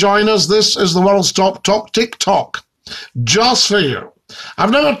and join us. This is the world's top TikTok. Just for you.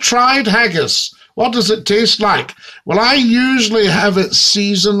 I've never tried haggis. What does it taste like? Well, I usually have it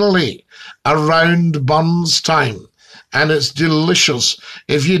seasonally around buns time, and it's delicious.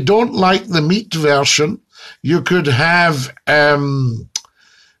 If you don't like the meat version, you could have a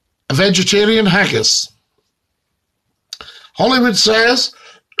vegetarian haggis. Hollywood says,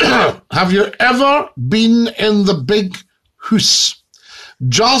 have you ever been in the big house?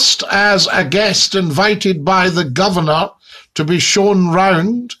 Just as a guest invited by the governor to be shown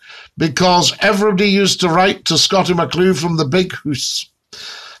round, because everybody used to write to Scottie McClue from the big house.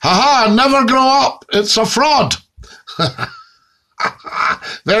 Ha-ha, never grow up. It's a fraud.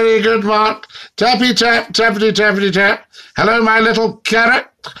 Very good, Mark. Tappity tap. Hello, my little carrot.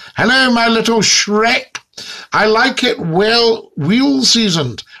 Hello, my little Shrek. I like it well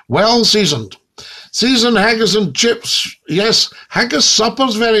seasoned. Seasoned haggis and chips. Yes, haggis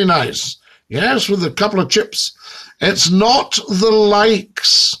supper's very nice. Yes, with a couple of chips. It's not the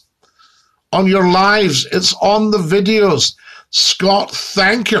likes on your lives. It's on the videos. Scott,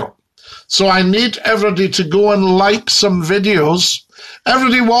 thank you. So I need everybody to go and like some videos.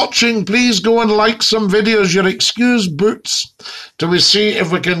 Everybody watching, please go and like some videos. Your excuse boots till we see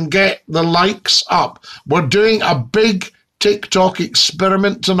if we can get the likes up. We're doing a big TikTok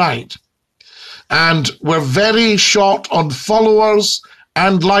experiment tonight. And we're very short on followers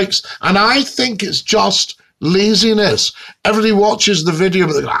and likes. And I think it's just laziness. Everybody watches the video,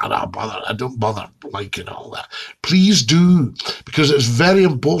 but they go, I don't bother liking all that. Please do, because it's very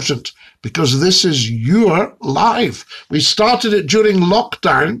important, because this is your life. We started it during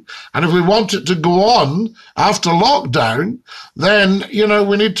lockdown, and if we want it to go on after lockdown, then, you know,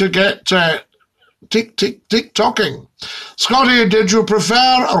 we need to get TikToking. Scottie, did you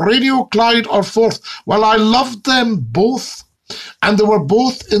prefer Radio Clyde or Forth? Well, I loved them both, and they were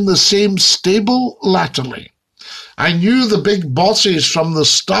both in the same stable latterly. I knew the big bosses from the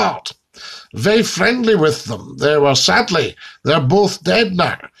start. Very friendly with them. Sadly, they're both dead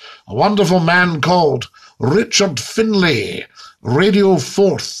now. A wonderful man called Richard Finlay, Radio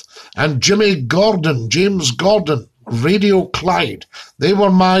Forth, and James Gordon, Radio Clyde. They were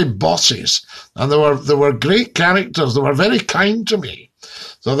my bosses, and they were great characters. They were very kind to me.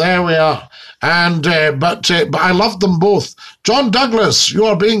 So there we are. And but I loved them both. John Douglas, you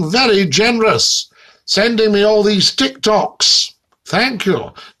are being very generous, sending me all these TikToks. Thank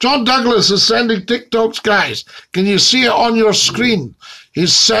you. John Douglas is sending TikToks, guys. Can you see it on your screen?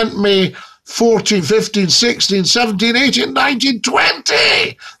 He's sent me 14, 15, 16, 17, 18, 19,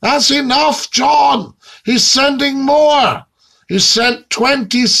 20. That's enough, John. He's sending more. He sent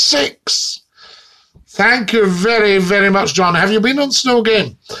 26. Thank you very, very much, John. Have you been on Snow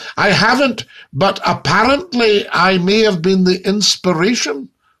Game? I haven't, but apparently I may have been the inspiration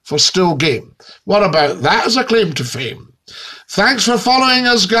for Still Game. What about that as a claim to fame? Thanks for following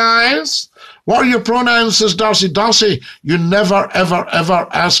us, guys. What are your pronouns, says Darcy? Darcy, you never, ever, ever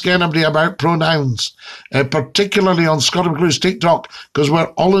ask anybody about pronouns, particularly on Scottie McClue's TikTok, because we're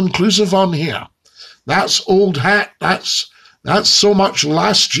all-inclusive on here. That's old hat. That's so much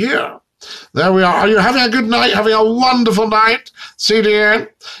last year. There we are. Are you having a good night? Having a wonderful night? CDN.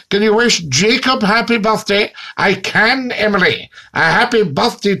 Can you wish Jacob happy birthday? I can, Emily. A happy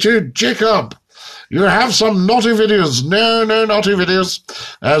birthday to Jacob. You have some naughty videos. No naughty videos.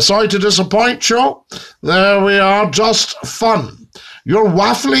 Sorry to disappoint you. There we are. Just fun. You're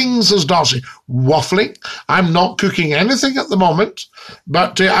waffling, says Darcy. Waffling? I'm not cooking anything at the moment,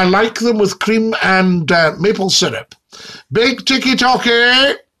 but I like them with cream and maple syrup. Big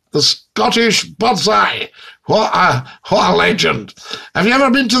Tiki-Toki, the Scottish Birdseye. What a legend. Have you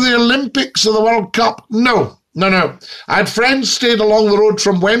ever been to the Olympics or the World Cup? No. I had friends stayed along the road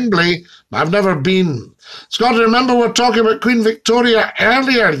from Wembley, but I've never been. Scottie, remember we're talking about Queen Victoria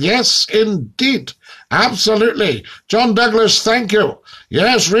earlier? Yes, indeed. Absolutely. John Douglas, thank you.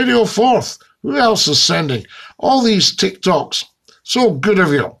 Yes, Radio Forth. Who else is sending? All these TikToks. So good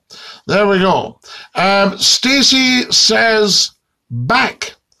of you. There we go. Stacey says,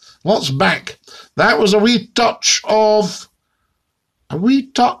 back. What's back? That was a wee touch of...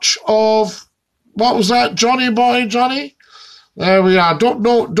 What was that, Johnny boy, Johnny? There we are. Don't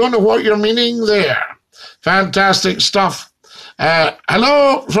know what you're meaning there. Fantastic stuff.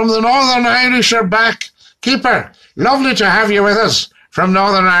 Hello from the Northern Irish are back. Keeper, lovely to have you with us from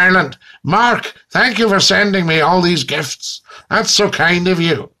Northern Ireland. Mark, thank you for sending me all these gifts. That's so kind of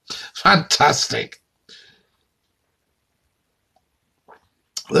you. Fantastic.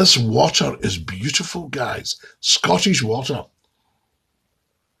 This water is beautiful, guys. Scottish water.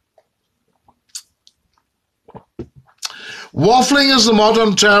 Waffling is the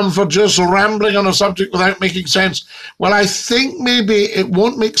modern term for just rambling on a subject without making sense. Well, I think maybe it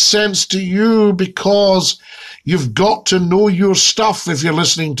won't make sense to you because you've got to know your stuff if you're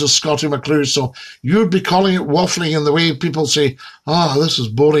listening to Scottie McClue. So you'd be calling it waffling in the way people say, this is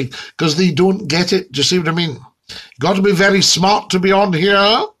boring, because they don't get it. Do you see what I mean? Got to be very smart to be on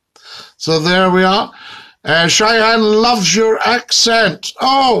here. So there we are. Cheyenne loves your accent.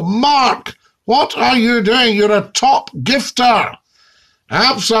 Oh, Mark. What are you doing? You're a top gifter.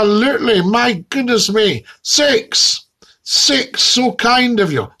 Absolutely. My goodness me. 6. So kind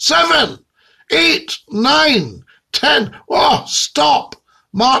of you. 7, 8, 9, 10. Oh, stop.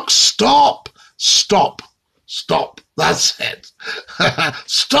 Mark, stop. Stop. That's it.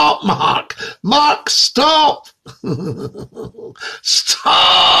 Stop, Mark. Mark, stop.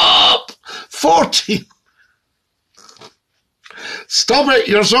 Stop. 14. Stop it.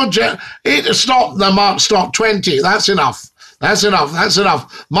 You're so... Stop. No, Mark, stop. 20. That's enough.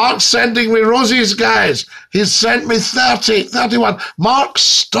 Mark's sending me roses, guys. He's sent me 30, 31. Mark,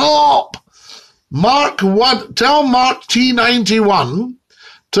 stop. Mark, what? Tell Mark T91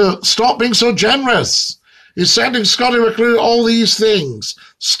 to stop being so generous. He's sending Scottie McClue all these things.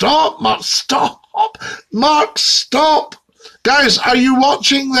 Stop, Mark. Stop. Mark, stop. Guys, are you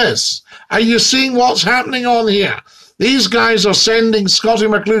watching this? Are you seeing what's happening on here? These guys are sending Scottie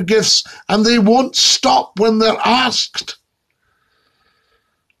McClue gifts and they won't stop when they're asked.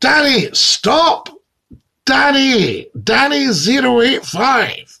 Danny, stop. Danny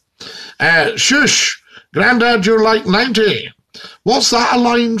 085. Shush. Grandad, you're like 90. What's that a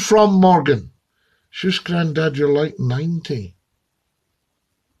line from, Morgan? Shush, Grandad, you're like 90.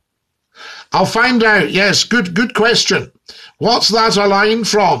 I'll find out. Yes, good question. What's that a line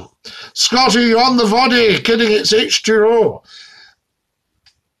from? Scottie, you're on the body. Kidding, it's H2O.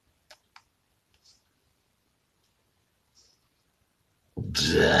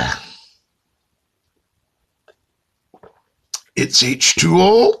 It's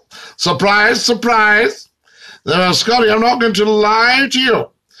H2O. Surprise, surprise. Scottie, I'm not going to lie to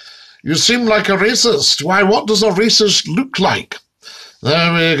you. You seem like a racist. Why, what does a racist look like?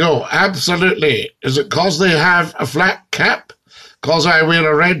 There we go. Absolutely. Is it because they have a flat cap? Because I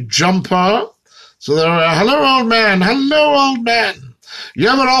wear a red jumper? So there we are. Hello, old man. Hello, old man. You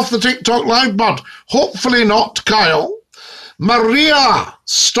ever off the TikTok live, bud? Hopefully not, Kyle. Maria.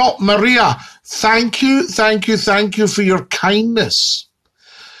 Stop, Maria. Thank you for your kindness.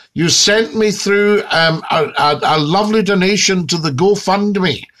 You sent me through a lovely donation to the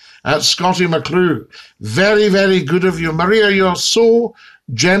GoFundMe at Scottie McClue. Very, very good of you. Maria, you're so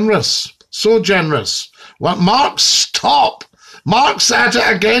generous. So generous. Well, Mark, stop. Mark's at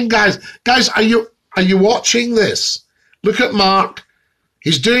it again, guys. Guys, are you watching this? Look at Mark.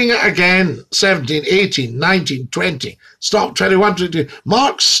 He's doing it again. 17, 18, 19, 20. Stop, 21, 22.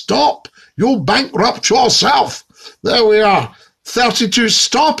 Mark, stop. You'll bankrupt yourself. There we are. 32.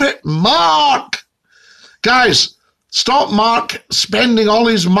 Stop it, Mark. Guys, stop Mark spending all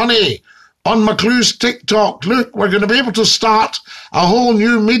his money on McClue's TikTok. Look, we're going to be able to start a whole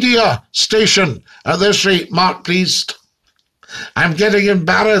new media station at this rate. Mark, please. I'm getting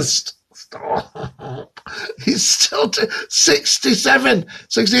embarrassed. Stop. He's still 67,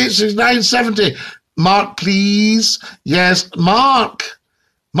 68, 69, 70. Mark, please. Yes, Mark.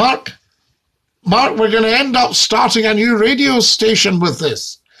 Mark, we're going to end up starting a new radio station with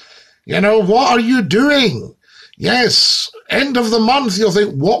this. You know, what are you doing? Yes, end of the month, you'll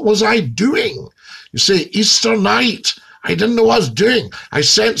think, what was I doing? You say, Easter night, I didn't know what I was doing. I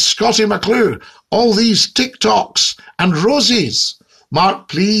sent Scottie McClue all these TikToks and rosies. Mark,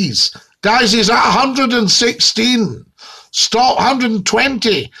 please. Guys, he's at 116. Stop,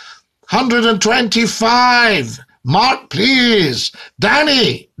 120. 125. Mark, please.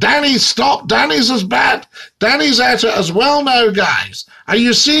 Danny, stop. Danny's as bad. Danny's at it as well now, guys. Are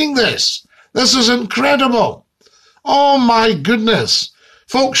you seeing this? This is incredible. Oh, my goodness.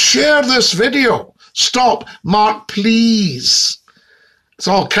 Folks, share this video. Stop. Mark, please.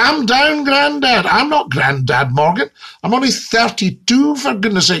 So calm down, Grandad. I'm not Grandad Morgan. I'm only 32, for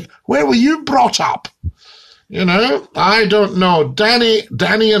goodness sake. Where were you brought up? You know, I don't know. Danny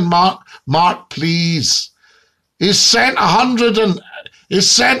and Mark, please. He's sent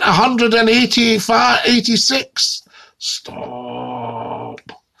 186. Stop.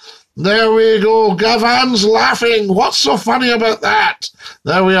 There we go. Gavan's laughing. What's so funny about that?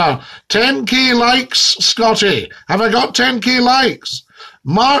 There we are. 10k likes, Scottie. Have I got 10k likes?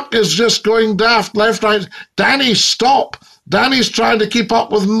 Mark is just going daft, left, right. Danny, stop. Danny's trying to keep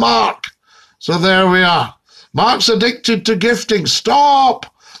up with Mark. So there we are. Mark's addicted to gifting. Stop.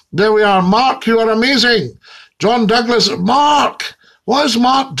 There we are. Mark, you are amazing. John Douglas, Mark, what is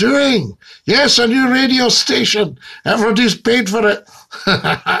Mark doing? Yes, a new radio station. Everybody's paid for it.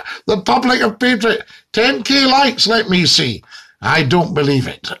 The public have paid for it. 10k likes, let me see. I don't believe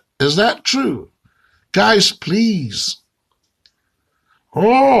it. Is that true? Guys, please.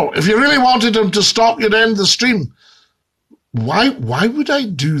 Oh, if you really wanted him to stop, you'd end the stream. Why would I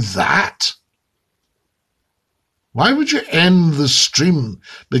do that? Why would you end the stream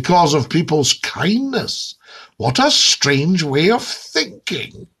because of people's kindness? What a strange way of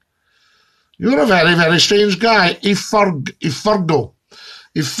thinking. You're a very, very strange guy. Ifurgo.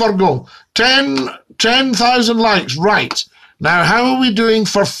 10,000 likes. Right. Now, how are we doing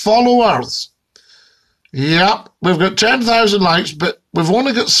for followers? Yep, we've got 10,000 likes, but we've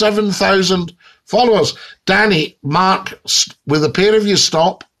only got 7,000 followers. Danny, Mark, with a pair of you,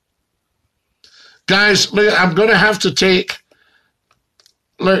 stop. Guys, look, I'm going to have to take...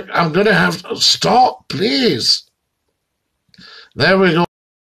 Look, I'm going to have to... Stop, please. There we go.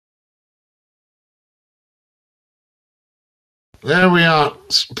 There we are.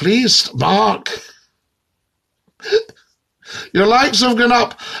 Please, Mark. Your likes have gone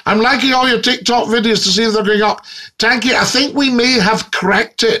up. I'm liking all your TikTok videos to see if they're going up. Tanky, I think we may have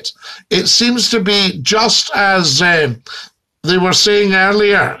cracked it. It seems to be just as they were saying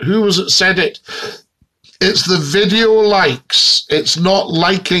earlier. Who was it said it? It's the video likes. It's not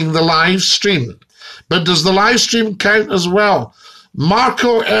liking the live stream. But does the live stream count as well?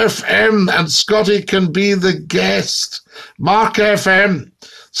 Marco FM and Scottie can be the guest. Mark FM.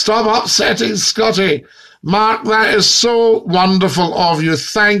 Stop upsetting Scottie. Mark, that is so wonderful of you.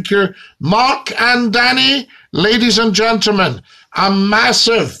 Thank you. Mark and Danny, ladies and gentlemen, a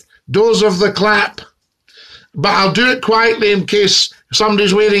massive Dose of the clap. But I'll do it quietly in case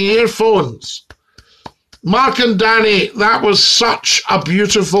somebody's wearing earphones. Mark and Danny, that was such a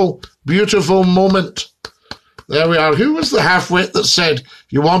beautiful, beautiful moment. There we are. Who was the half-wit that said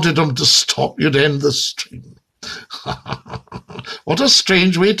you wanted them to stop, you'd end the stream? What a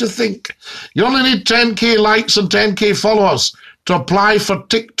strange way to think. You only need 10k likes and 10k followers to apply for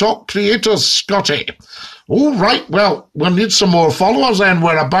TikTok creators, Scottie. Oh, right. Well, we'll need some more followers then.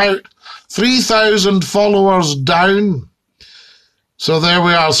 We're about 3,000 followers down. So there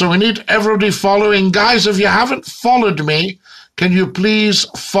we are. So we need everybody following. Guys, if you haven't followed me, can you please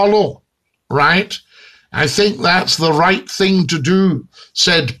follow? Right? I think that's the right thing to do,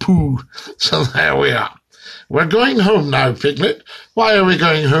 said Pooh. So there we are. We're going home now, Piglet. Why are we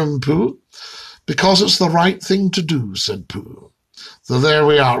going home, Pooh? Because it's the right thing to do, said Pooh. So there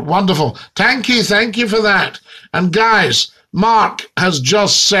we are. Wonderful. Thank you for that. And guys, Mark has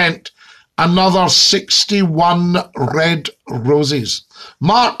just sent another 61 red roses.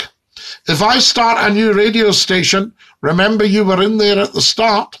 Mark, if I start a new radio station, remember you were in there at the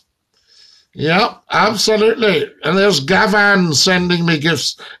start. Yeah, absolutely. And there's Gavan sending me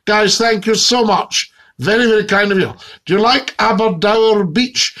gifts. Guys, thank you so much. Very, very kind of you. Do you like Aberdour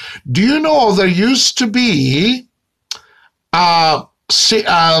Beach? Do you know there used to be a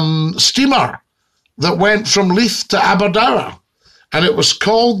steamer that went from Leith to Aberdour, and it was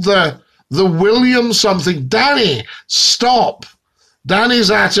called the William something. Danny, stop.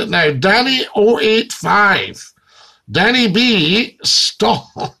 Danny's at it now. Danny 085. Danny B, stop.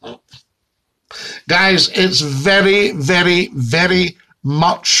 Guys, it's very, very, very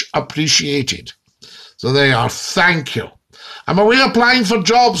much appreciated. So there you are. Thank you. And are we applying for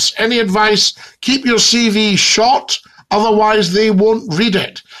jobs? Any advice? Keep your CV short, otherwise they won't read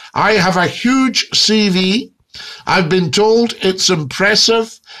it. I have a huge CV. I've been told it's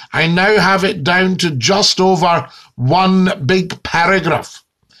impressive. I now have it down to just over one big paragraph.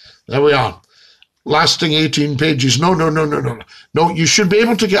 There we are. Lasting 18 pages. No. No, you should be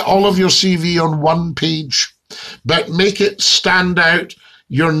able to get all of your CV on one page, but make it stand out.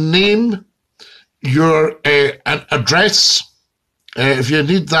 Your name, your address, if you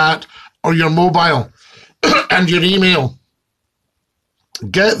need that, or your mobile, and your email.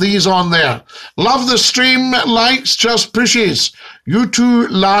 Get these on there. Love the stream, likes, just pushes. YouTube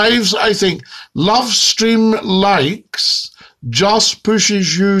lives, I think. Love stream likes, just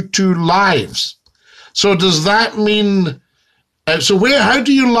pushes you to lives. So does that mean... how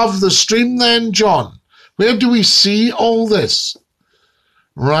do you love the stream then, John? Where do we see all this?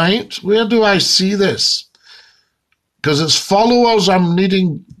 Right? Where do I see this? Because it's followers I'm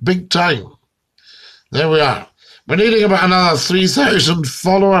needing big time. There we are. We're needing about another 3,000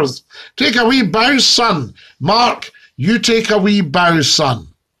 followers. Take a wee bow, son. Mark, you take a wee bow, son.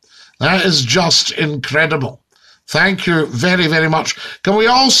 That is just incredible. Thank you very, very much. Can we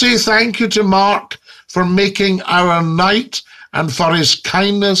all say thank you to Mark for making our night and for his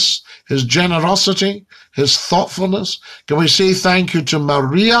kindness, his generosity, his thoughtfulness? Can we say thank you to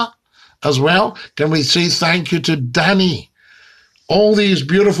Maria as well? Can we say thank you to Danny? All these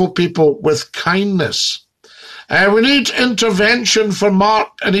beautiful people with kindness. We need intervention for Mark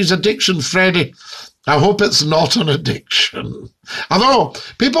and his addiction, Freddie. I hope it's not an addiction. Although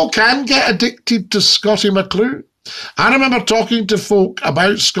people can get addicted to Scottie McClue. I remember talking to folk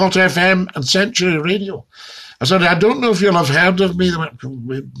about Scott FM and Century Radio. I said, I don't know if you'll have heard of me. They went,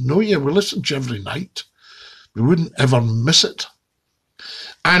 we know you, we listen to you every night. We wouldn't ever miss it.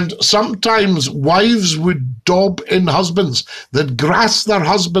 And sometimes wives would dob in husbands. They'd grass their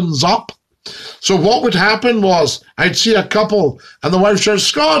husbands up. So what would happen was I'd see a couple and the wife says,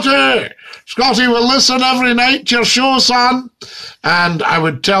 Scottie will listen every night to your show, son. And I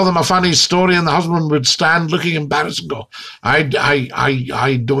would tell them a funny story and the husband would stand looking embarrassed and go, I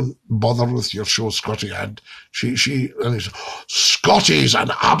don't bother with your show, Scottie. And she and he said, Scottie's an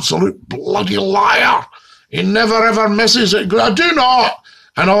absolute bloody liar. He never ever misses it. I do not.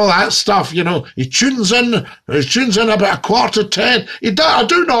 And all that stuff, you know. He tunes in about 9:45. I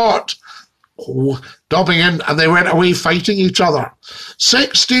do not. Oh, dobbing in, and they went away fighting each other.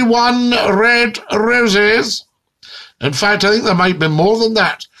 61 red roses. In fact, I think there might be more than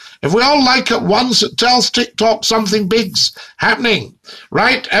that. If we all like at once, it tells TikTok something big's happening.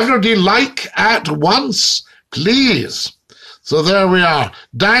 Right? Everybody like at once, please. So there we are.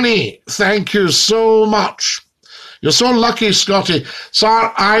 Danny, thank you so much. You're so lucky, Scottie. Sir,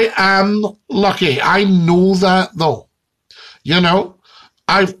 I am lucky. I know that, though. You know,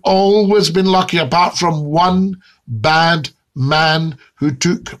 I've always been lucky, apart from one bad man who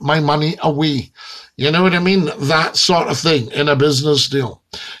took my money away. You know what I mean? That sort of thing in a business deal.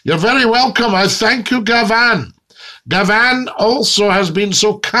 You're very welcome. I thank you, Gavan. Gavan also has been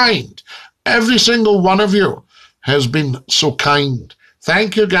so kind. Every single one of you has been so kind.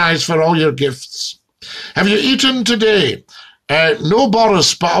 Thank you, guys, for all your gifts. Have you eaten today? No,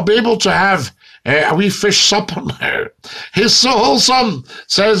 Boris, but I'll be able to have a wee fish supper now. He's so wholesome,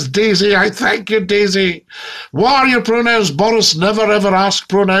 says Daisy. I thank you, Daisy. What are your pronouns? Boris never ever ask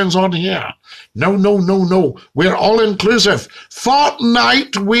pronouns on here. No, no, no, no. We're all inclusive.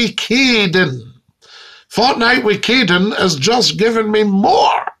 Fortnight with Caden. Fortnight with Caden has just given me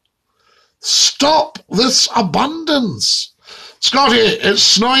more. Stop this abundance. Scottie, it's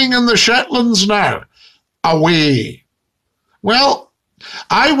snowing in the Shetlands now. Away. Well,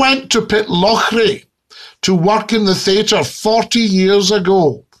 I went to Pitlochry to work in the theatre 40 years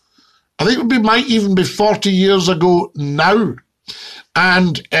ago. I think might even be 40 years ago now.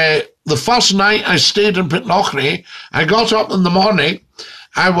 And the first night I stayed in Pitlochry, I got up in the morning.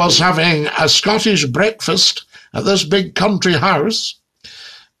 I was having a Scottish breakfast at this big country house,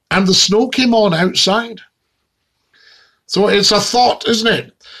 and the snow came on outside. So it's a thought, isn't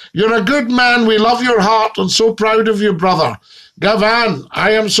it? You're a good man. We love your heart and so proud of you, brother. Gavan,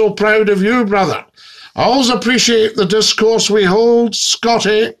 I am so proud of you, brother. I always appreciate the discourse we hold,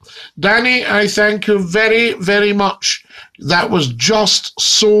 Scottie. Danny, I thank you very, very much. That was just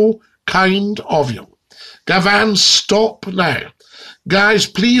so kind of you. Gavan, stop now. Guys,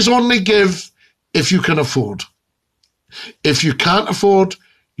 please only give if you can afford. If you can't afford,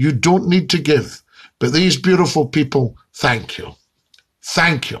 you don't need to give. But these beautiful people, thank you.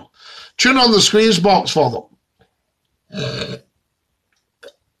 Thank you. Tune on the squeeze box for them.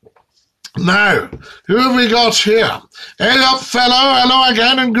 Now, who have we got here? Hey up, fellow. Hello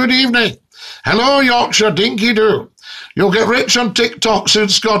again and good evening. Hello, Yorkshire. Dinky-Doo. You'll get rich on TikTok soon,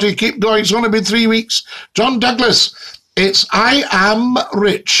 Scottie. Keep going. It's only been 3 weeks. John Douglas. It's I am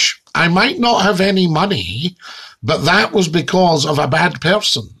rich. I might not have any money, but that was because of a bad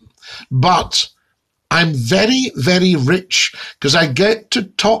person. But I'm very, very rich because I get to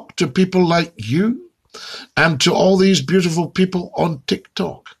talk to people like you and to all these beautiful people on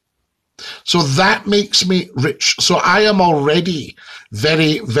TikTok. So that makes me rich. So I am already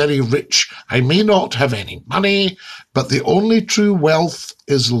very, very rich. I may not have any money, but the only true wealth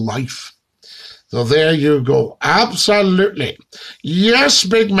is life. So there you go. Absolutely. Yes,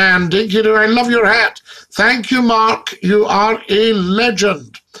 big man. Dinky-Doo, I love your hat. Thank you, Mark. You are a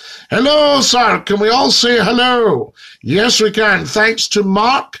legend. Hello, sir. Can we all say hello? Yes, we can. Thanks to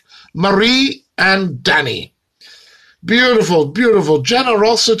Mark, Marie, and Danny. Beautiful, beautiful.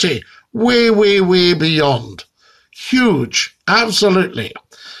 Generosity. Way, way, way beyond. Huge. Absolutely.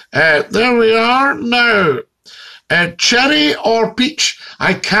 There we are now. Cherry or peach?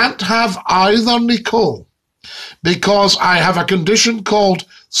 I can't have either, Nicole, because I have a condition called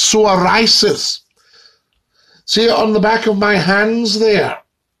psoriasis. See it on the back of my hands there?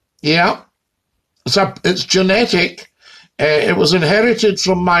 Yeah. It's genetic. It was inherited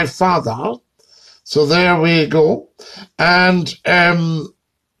from my father. So there we go. And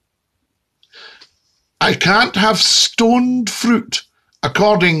I can't have stoned fruit,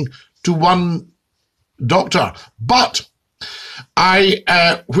 according to one doctor. But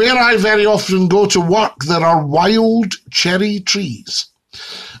where I very often go to work, there are wild cherry trees.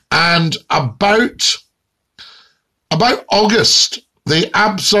 And about August, they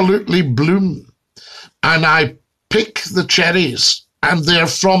absolutely bloom. And I pick the cherries, and they're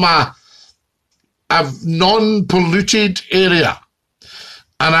from a non-polluted area.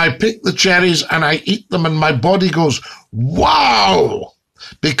 And I pick the cherries and I eat them, and my body goes, wow,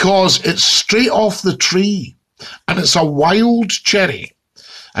 because it's straight off the tree and it's a wild cherry.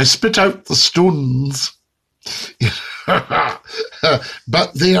 I spit out the stones,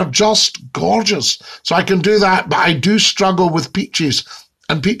 but they are just gorgeous. So I can do that, but I do struggle with peaches,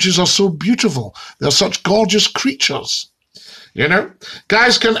 and peaches are so beautiful. They're such gorgeous creatures. You know,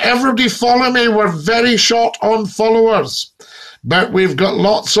 guys, can everybody follow me? We're very short on followers, but we've got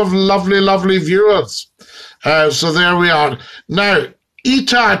lots of lovely, lovely viewers. So there we are. Now,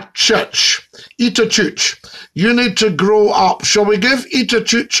 Ita Chooch, you need to grow up. Shall we give Ita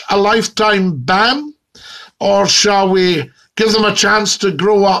Chooch a lifetime ban, or shall we give them a chance to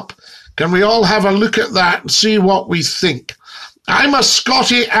grow up? Can we all have a look at that and see what we think? I'm a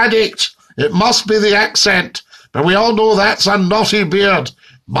Scottie addict. It must be the accent. But we all know that's a naughty beard.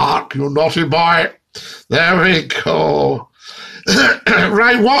 Mark, you naughty boy. There we go.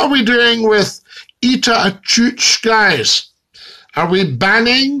 Right, what are we doing with Ita Chooch, guys? Are we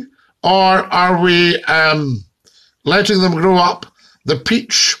banning, or are we letting them grow up. The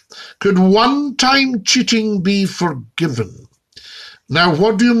peach. Could one-time cheating be forgiven? Now,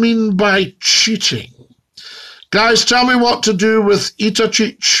 what do you mean by cheating? Guys, tell me what to do with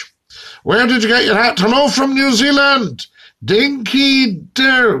EDIFICATION. Where did you get your hat? Hello from New Zealand.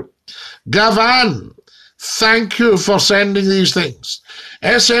 Dinky-Doo. Gavan, thank you for sending these things.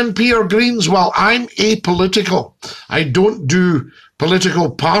 SNP or Greens? Well, I'm apolitical. I don't do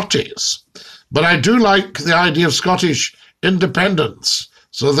political parties. But I do like the idea of Scottish independence.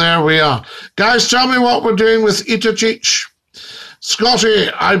 So there we are. Guys, tell me what we're doing with EDIFICATION. Scottie,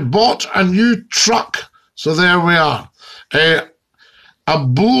 I bought a new truck. So there we are. A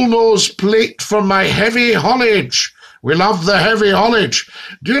bullnose plate for my heavy haulage. We love the heavy haulage.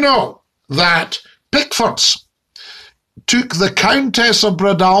 Do you know that Pickfords took the Countess of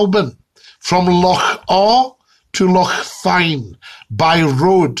Breadalbane from Loch Awe to Loch Fyne by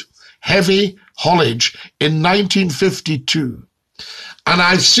road, heavy haulage, in 1952. And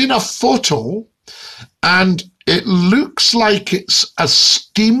I've seen a photo, and it looks like it's a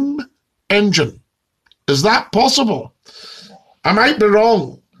steam engine. Is that possible? I might be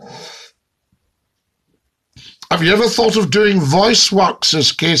wrong. Have you ever thought of doing voice work,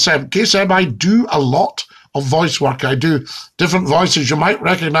 says KSEB? KSEB, I do a lot of voice work. I do different voices. You might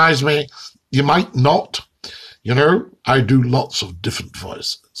recognize me. You might not. You know, I do lots of different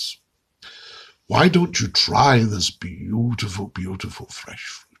voices. Why don't you try this beautiful, beautiful fresh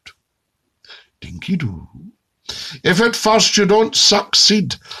fruit? Dinky-Doo. If at first you don't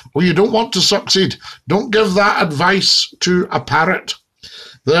succeed, or you don't want to succeed, don't give that advice to a parrot.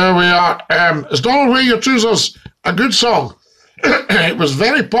 There we are. Is Donald Wear Your Trousers a good song? It was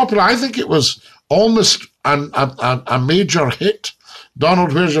very popular. I think it was almost a major hit.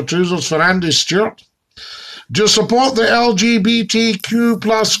 Donald Wears Your Trousers for Andy Stewart. Do you support the LGBTQ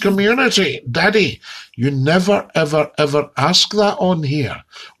plus community? Daddy, you never, ever, ever ask that on here.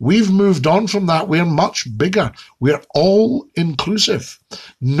 We've moved on from that. We're much bigger. We're all inclusive.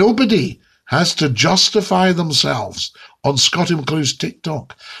 Nobody has to justify themselves on Scottie McClue's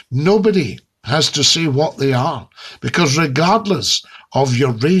TikTok. Nobody has to say what they are, because regardless of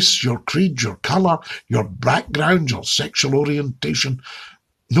your race, your creed, your colour, your background, your sexual orientation,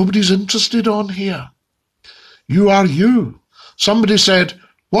 nobody's interested on here. You are you. Somebody said,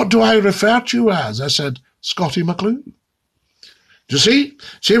 what do I refer to you as? I said, Scottie McClue. Do you see?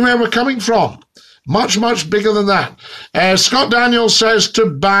 See where we're coming from? Much, much bigger than that. Scott Daniels says to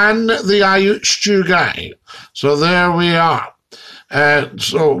ban the Ayut Stew guy. So there we are.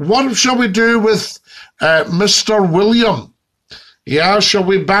 So what shall we do with Mr. William? Yeah, shall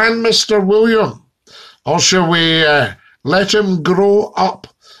we ban Mr. William? Or shall we let him grow up?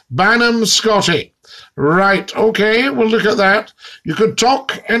 Ban him, Scottie. Right, okay, we'll look at that. You could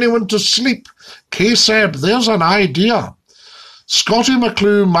talk anyone to sleep. K-Seb, there's an idea. Scottie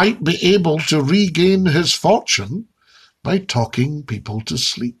McClue might be able to regain his fortune by talking people to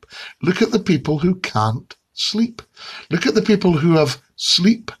sleep. Look at the people who can't sleep. Look at the people who have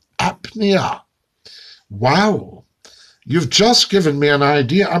sleep apnea. Wow, you've just given me an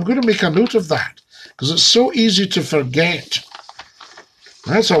idea. I'm going to make a note of that because it's so easy to forget.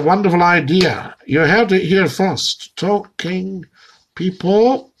 That's a wonderful idea. You heard it here first. Talking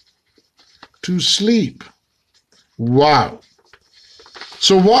people to sleep. Wow.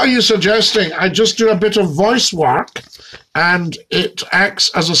 So what are you suggesting? I just do a bit of voice work and it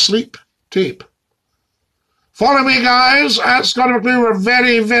acts as a sleep tape. Follow me, guys. At Scottie McClue, we're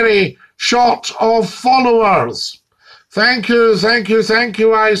very, very short of followers. Thank you, thank you, thank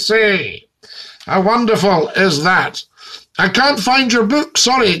you, I say. How wonderful is that? I can't find your book.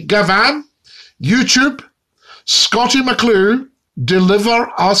 Sorry, Gavan. YouTube, Scottie McClue,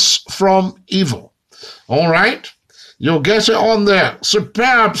 Deliver Us from Evil. All right? You'll get it on there.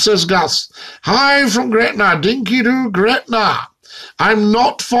 Superb, says Gus. Hi from Gretna. Dinky-Doo, Gretna. I'm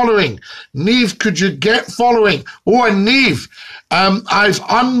not following. Neve, could you get following? Oh, and Neve, I've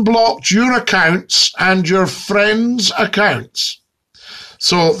unblocked your accounts and your friends' accounts.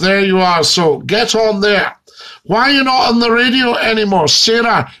 So there you are. So get on there. Why are you not on the radio anymore?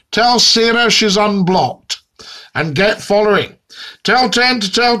 Sarah, tell Sarah she's unblocked and get following. Tell 10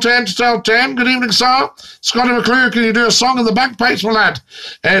 to tell 10 to tell 10. Good evening, sir. Scottie McClue, can you do a song on the bagpipes, my lad?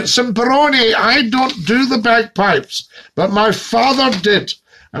 Simperoni, I don't do the bagpipes, but my father did.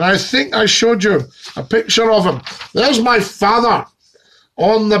 And I think I showed you a picture of him. There's my father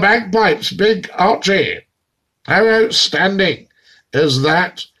on the bagpipes, big Archie. How outstanding is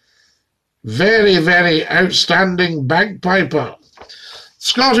that? Very, very outstanding bagpiper.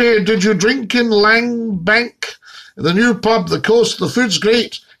 Scottie, did you drink in Langbank? The new pub, the coast, the food's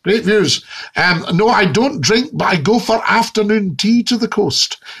great. Great views. No, I don't drink, but I go for afternoon tea to the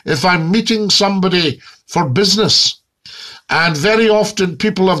coast if I'm meeting somebody for business. And very often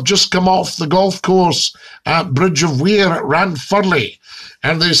people have just come off the golf course at Bridge of Weir at Ranfurly.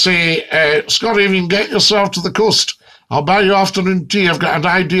 And they say, Scottie, if you can get yourself to the coast, I'll buy you afternoon tea. I've got an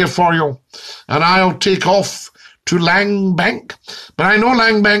idea for you. And I'll take off to Langbank. But I know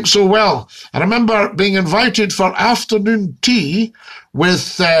Langbank so well. I remember being invited for afternoon tea with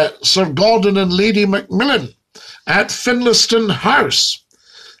Sir Gordon and Lady Macmillan at Finlayston House.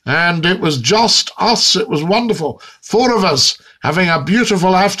 And it was just us. It was wonderful. 4 of us having a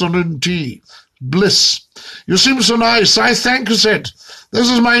beautiful afternoon tea. Bliss. You seem so nice. I thank you, Sid. This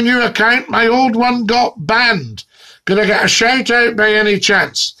is my new account. My old one got banned. Could I get a shout out by any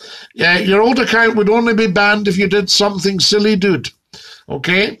chance? Yeah, your old account would only be banned if you did something silly, dude.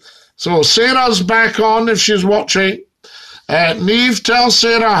 Okay? So Sarah's back on if she's watching. Neve, tell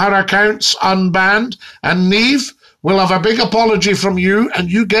Sarah her account's unbanned. And Neve, we'll have a big apology from you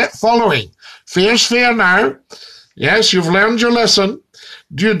and you get following. Fair's fair now. Yes, you've learned your lesson.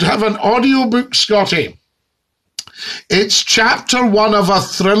 Do you have an audiobook, Scottie? It's chapter 1 of a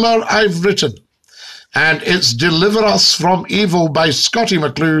thriller I've written. And it's Deliver Us from Evil by Scottie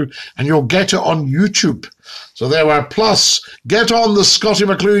McClue, and you'll get it on YouTube. So there we are. Plus, get on the Scottie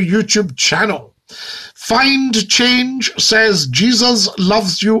McClue YouTube channel. Find Change says, Jesus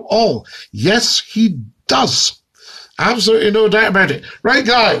loves you all. Yes, he does. Absolutely no doubt about it. Right,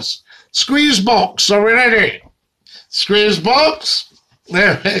 guys. Squeeze box. Are we ready? Squeeze box.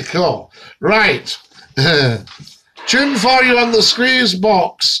 There we go. Right. Tune for you on the squeeze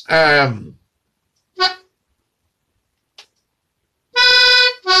box.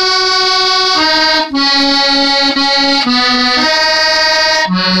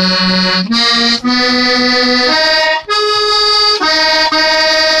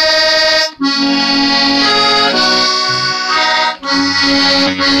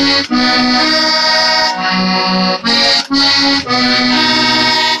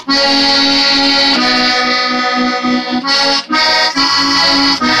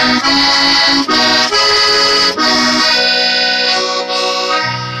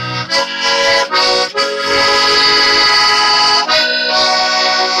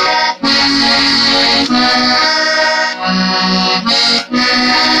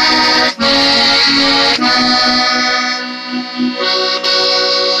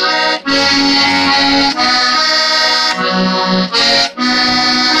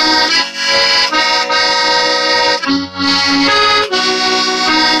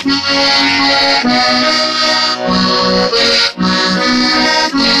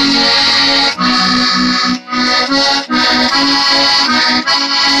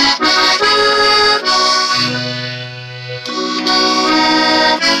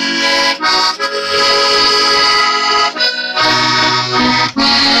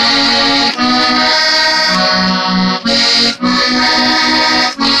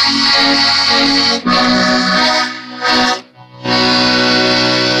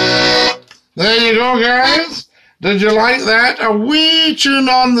 There you go, guys. Did you like that? A wee tune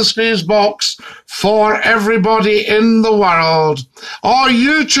on the squeeze box for everybody in the world. Or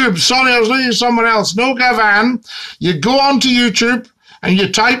YouTube. Sorry, I was looking somewhere else. No, Gavan. You go onto YouTube and you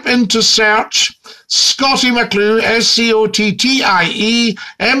type into search Scottie McClue, SCOTTIE,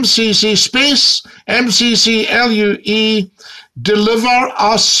 MCC space, MCCLUE, Deliver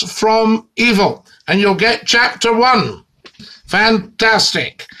Us from Evil. And you'll get chapter 1.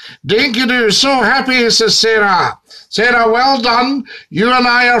 Fantastic. Dinky-Doo, so happy, says Sarah. Sarah, well done. You and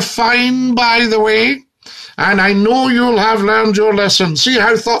I are fine, by the way. And I know you'll have learned your lesson. See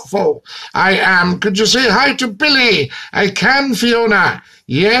how thoughtful I am. Could you say hi to Billy? I can, Fiona.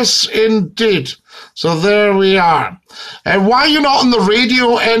 Yes, indeed. So there we are. Why are you not on the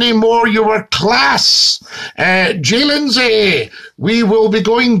radio anymore? You were class. J. Lindsay, we will be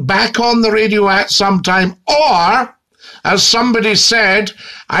going back on the radio at some time. Or, as somebody said,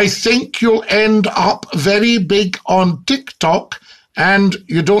 I think you'll end up very big on TikTok and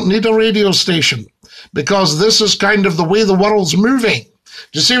you don't need a radio station because this is kind of the way the world's moving.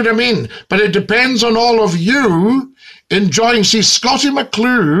 Do you see what I mean? But it depends on all of you enjoying. See, Scottie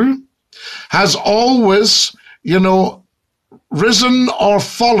McClue has always, you know, risen or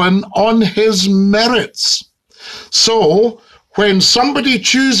fallen on his merits. So when somebody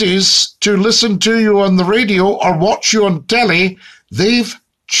chooses to listen to you on the radio or watch you on telly, they've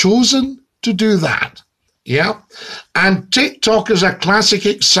chosen to do that. Yeah. And TikTok is a classic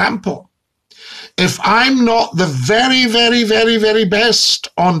example. If I'm not the very, very, very, very best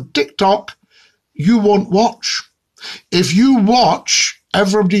on TikTok, you won't watch. If you watch,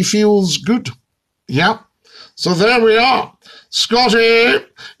 everybody feels good. Yeah. So there we are. Scottie,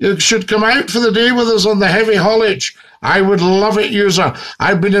 you should come out for the day with us on the heavy haulage. I would love it, user.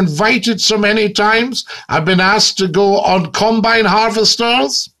 I've been invited so many times. I've been asked to go on combine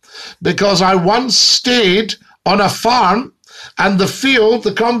harvesters because I once stayed on a farm and the field,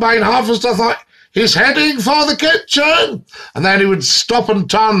 the combine harvester thought, he's heading for the kitchen. And then he would stop and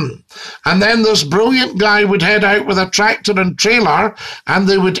turn. And then this brilliant guy would head out with a tractor and trailer and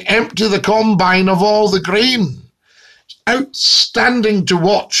they would empty the combine of all the grain. Outstanding to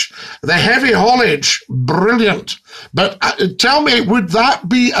watch. The heavy haulage, brilliant. But tell me, would that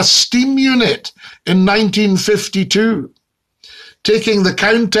be a steam unit in 1952? Taking the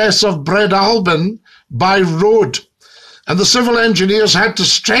Countess of Breadalbane by road. And the civil engineers had to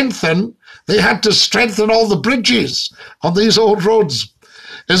strengthen, all the bridges on these old roads.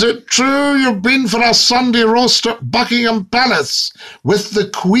 Is it true you've been for a Sunday roast at Buckingham Palace with the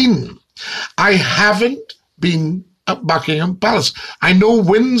Queen? I haven't been at Buckingham Palace. I know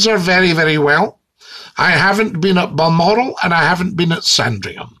Windsor very, very well. I haven't been at Balmoral and I haven't been at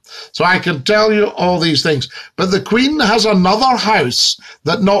Sandringham. So I can tell you all these things. But the Queen has another house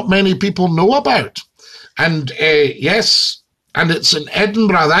that not many people know about. And yes, and it's in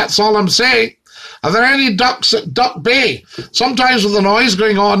Edinburgh. That's all I'm saying. Are there any ducks at Duck Bay? Sometimes with the noise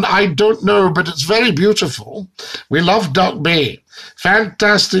going on, I don't know, but it's very beautiful. We love Duck Bay.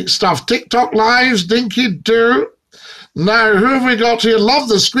 Fantastic stuff. TikTok lives, Dinky-Doo. Now, who have we got here? Love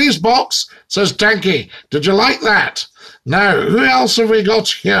the squeeze box, says Tanky. Did you like that? Now, who else have we got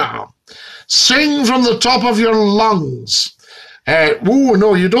here? Sing from the top of your lungs. Oh,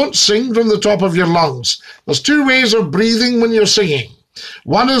 no, you don't sing from the top of your lungs. There's two ways of breathing when you're singing.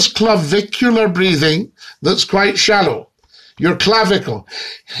 One is clavicular breathing that's quite shallow. Your clavicle.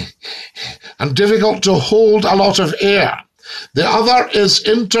 And difficult to hold a lot of air. The other is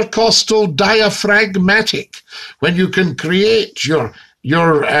intercostal diaphragmatic, when you can create you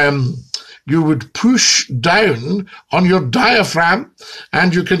would push down on your diaphragm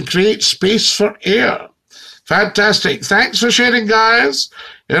and you can create space for air. Fantastic. Thanks for sharing, guys.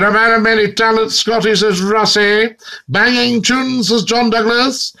 You're a man of many talents, Scottie, says Russie. Banging tunes, says John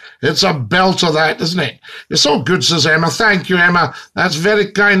Douglas. It's a belter, that, isn't it? You're so good, says Emma. Thank you, Emma. That's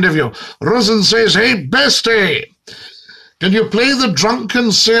very kind of you. Rosen says, hey, bestie. Can you play the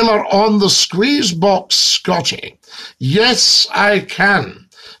Drunken Sailor on the squeeze box, Scottie? Yes, I can,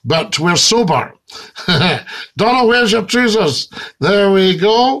 but we're sober. Donna, where's your trousers? There we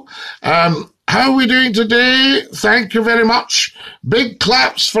go. How are we doing today? Thank you very much. Big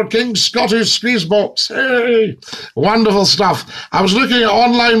claps for King Scottie's squeeze box. Hey, wonderful stuff. I was looking at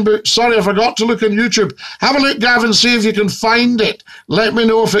online books. Sorry, I forgot to look on YouTube. Have a look, Gavin, see if you can find it. Let me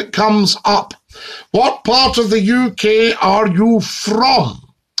know if it comes up. What part of the UK are you from?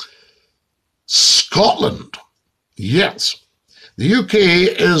 Scotland. Yes. The UK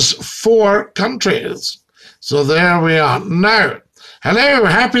is 4 countries. So there we are. Now, hello,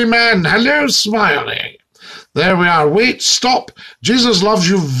 happy man. Hello, Smiley. There we are. Wait, stop. Jesus loves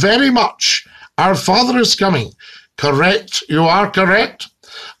you very much. Our Father is coming. Correct. You are correct.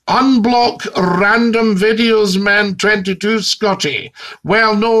 Unblock random videos, man 22, Scottie.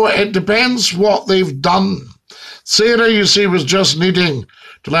 Well, no, it depends what they've done. Sarah, you see, was just needing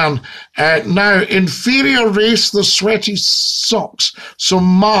to learn. Now, inferior race, the sweaty socks. So,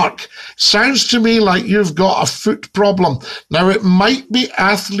 Mark, sounds to me like you've got a foot problem. Now, it might be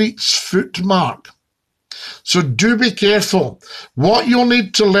athlete's foot, Mark. So do be careful. What you'll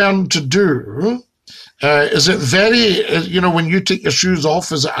need to learn to do... is it very, when you take your shoes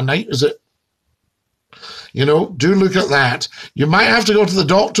off, is it a night? Is it, do look at that. You might have to go to the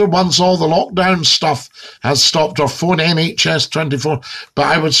doctor once all the lockdown stuff has stopped, or phone NHS 24. But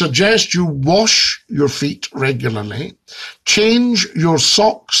I would suggest you wash your feet regularly, change your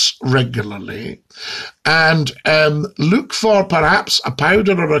socks regularly, and look for perhaps a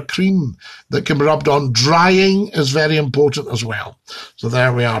powder or a cream that can be rubbed on. Drying is very important as well. So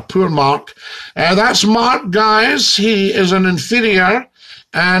there we are. Poor Mark. That's Mark, guys. He is an inferior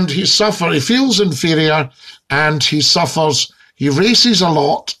and he feels inferior and he suffers. He races a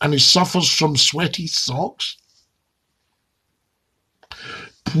lot and he suffers from sweaty socks.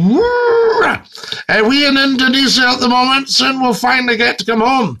 We in Indonesia at the moment, soon we'll finally get to come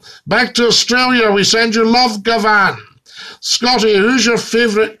home. Back to Australia, we send you love, Gavan. Scottie, who's your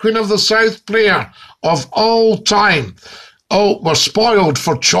favourite Queen of the South player of all time? Oh, we're spoiled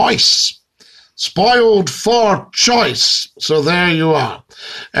for choice. Spoiled for choice. So there you are.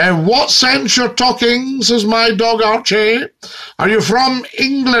 What sense you're talking, says my dog Archie. Are you from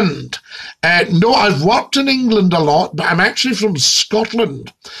England? No, I've worked in England a lot, but I'm actually from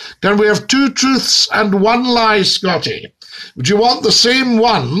Scotland. Can we have 2 truths and 1 lie, Scottie? Would you want the same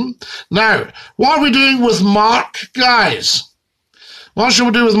one? Now, what are we doing with Mark, guys? What should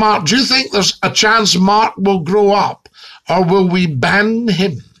we do with Mark? Do you think there's a chance Mark will grow up, or will we ban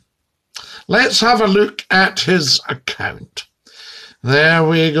him? Let's have a look at his account. There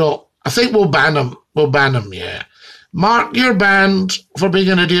we go. I think we'll ban him. We'll ban him, yeah. Mark, you're banned for being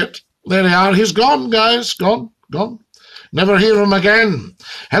an idiot. There they are. He's gone, guys. Gone. Never hear him again.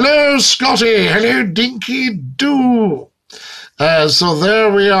 Hello, Scottie. Hello, Dinky-Doo. So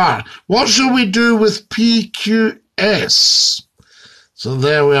there we are. What shall we do with PQS? So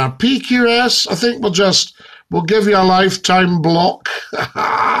there we are. PQS, I think we'll give you a lifetime block.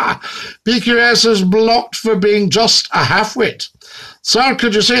 PQS is blocked for being just a half-wit. Sir,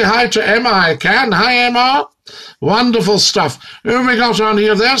 could you say hi to Emma? I can. Hi, Emma. Wonderful stuff. Who have we got on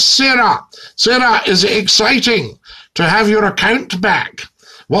here? There's Sarah. Sarah, is it exciting to have your account back?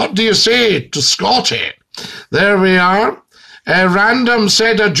 What do you say to Scottie? There we are. Random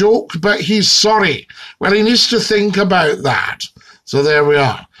said a joke, but he's sorry. Well, he needs to think about that. So there we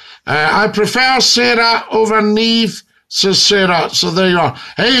are. I prefer Sarah over Neve, says Sarah. So there you are.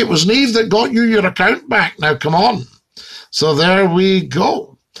 Hey, it was Neve that got you your account back. Now, come on. So there we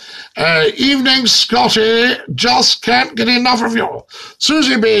go. Evening, Scottie. Just can't get enough of you.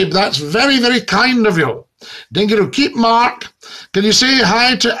 Susie, babe, that's very, very kind of you. Dinky-Doo, keep Mark. Can you say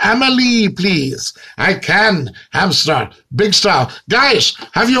hi to Amelie, please? I can, hamster. Big style. Guys,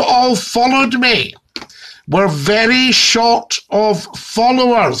 have you all followed me? We're very short of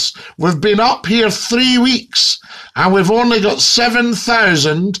followers. We've been up here 3 weeks and we've only got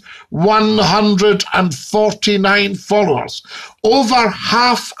 7,149 followers. Over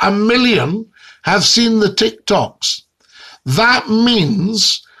 500,000 have seen the TikToks. That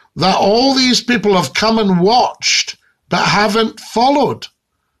means that all these people have come and watched but haven't followed.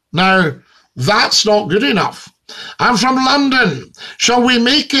 Now, that's not good enough. I'm from London. Shall we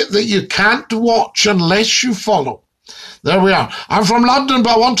make it that you can't watch unless you follow? There we are. I'm from London,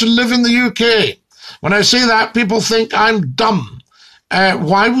 but I want to live in the UK. When I say that, people think I'm dumb.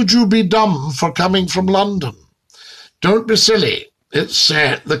 Why would you be dumb for coming from London? Don't be silly. It's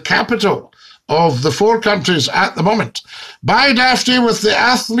the capital of the 4 countries at the moment. Bye, Daphne, with the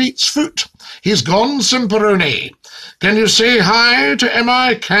athlete's foot. He's gone, Simperoni. Can you say hi to Emma?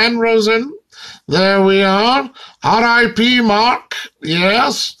 I can, Rosen. There we are. R.I.P. Mark.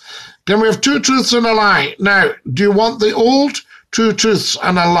 Yes. Can we have 2 truths and a lie? Now, do you want the old 2 truths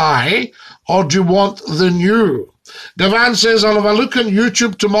and a lie, or do you want the new? Gavan says, I'll have a look on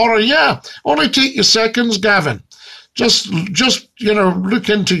YouTube tomorrow. Yeah, only take you seconds, Gavin. Just you know, look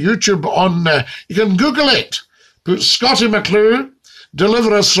into YouTube on, you can Google it. Put Scottie McClue,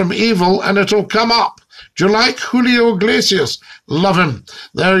 deliver us from evil, and it'll come up. Do you like Julio Iglesias? Love him.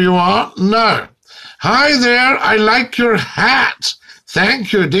 There you are. Now, hi there. I like your hat.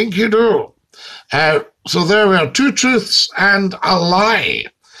 Thank you, Dinky-Doo. So there we are. 2 truths and a lie.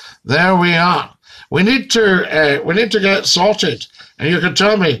 There we are. We need to get sorted, and you can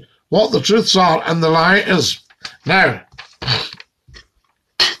tell me what the truths are and the lie is. Now,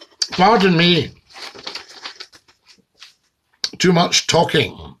 pardon me. Too much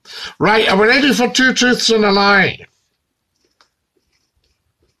talking. Right, are we ready for 2 truths and a lie?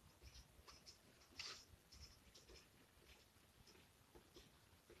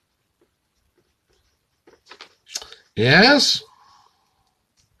 Yes?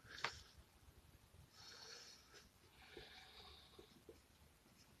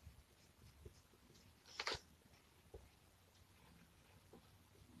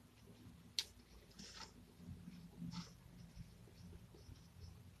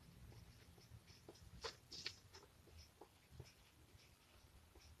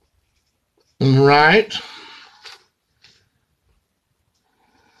 Right.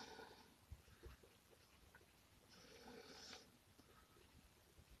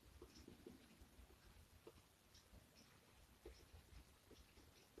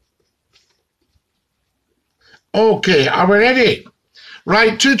 Okay, are we ready?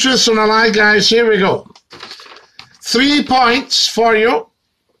 Right, 2 truths and a lie, guys. Here we go. 3 points for you.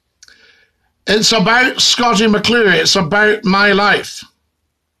 It's about Scottie McClue. It's about my life.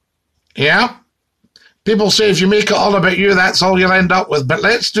 Yeah? People say if you make it all about you, that's all you'll end up with. But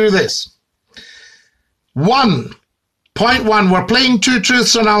let's do this. 1. Point 1. We're playing 2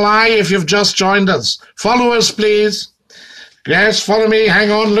 truths and a lie if you've just joined us. Follow us, please. Yes, follow me.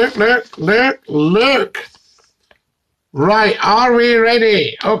 Hang on. Look. Right, are we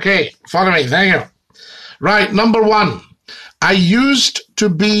ready? Okay, follow me. Thank you. Right, number one. I used to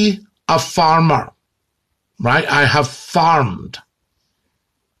be a farmer. Right, I have farmed.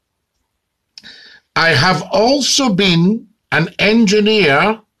 I have also been an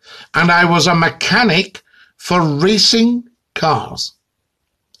engineer and I was a mechanic for racing cars.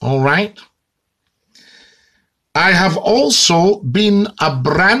 All right. I have also been a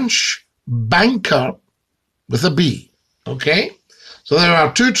branch banker with a B. Okay. So there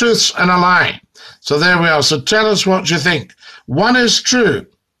are two truths and a lie. So there we are. So tell us what you think. One is true.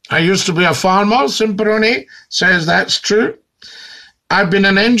 I used to be a farmer. Simperoni says that's true. I've been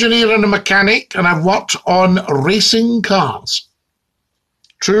an engineer and a mechanic, and I've worked on racing cars.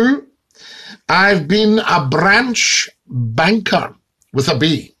 True. I've been a branch banker with a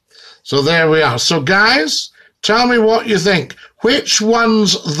B. So there we are. So guys, tell me what you think. Which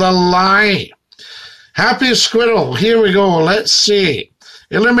one's the lie? Happy Squirrel, here we go. Let's see.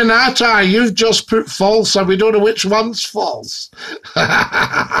 Illuminati, you've just put false, and we don't know which one's false.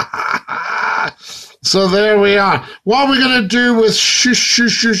 So there we are. What are we going to do with shush?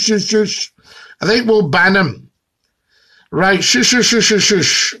 I think we'll ban him. Right,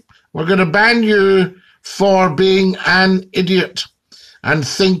 shush. We're going to ban you for being an idiot and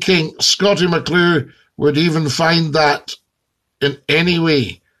thinking Scottie McClue would even find that in any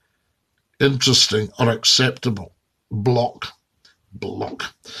way interesting or acceptable. Block.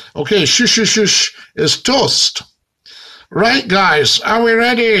 Okay, shush is toast. Right, guys, are we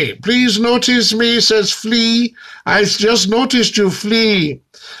ready? Please notice me, says Flea. I just noticed you, Flea.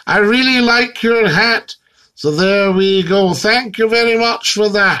 I really like your hat. So there we go. Thank you very much for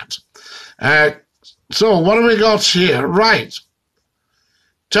that. So what have we got here? Right.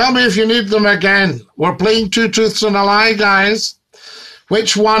 Tell me if you need them again. We're playing two truths and a lie, guys.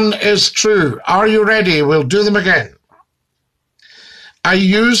 Which one is true? Are you ready? We'll do them again. I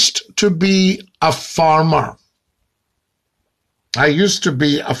used to be a farmer. I used to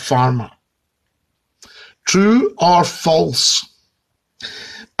be a farmer. True or false?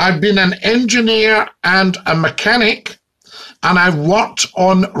 I've been an engineer and a mechanic, and I've worked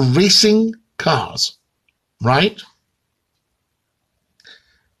on racing cars. Right?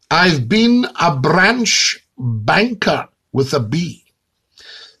 I've been a branch banker with a B.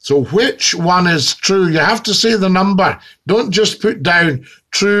 So which one is true? You have to say the number. Don't just put down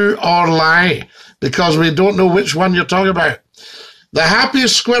true or lie, because we don't know which one you're talking about. The Happy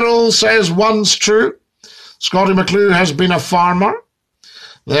Squirrel says one's true. Scottie McClue has been a farmer.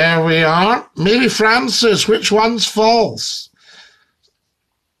 There we are. Mary Francis, which one's false?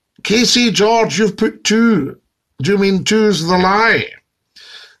 Casey George, you've put two. Do you mean two's the lie?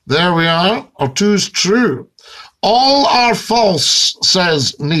 There we are. Or two's true. All are false,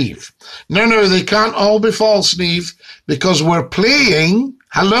 says Neve. No, they can't all be false, Neve, because we're playing,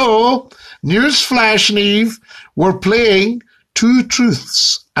 hello, newsflash, Neve, we're playing two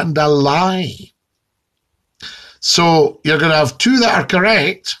truths and a lie. So you're going to have two that are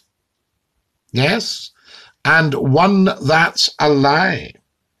correct, yes, and one that's a lie.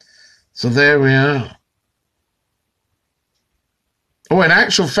 So there we are. Oh, in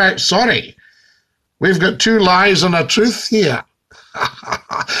actual fact, sorry, we've got two lies and a truth here.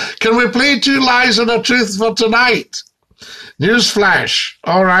 Can we play two lies and a truth for tonight? Newsflash.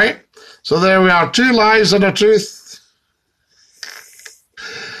 All right. So there we are. Two lies and a truth.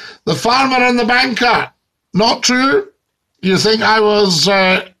 The farmer and the banker. Not true. You think I was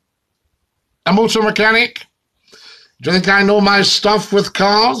a motor mechanic? Do you think I know my stuff with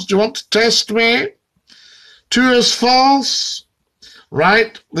cars? Do you want to test me? Two is false.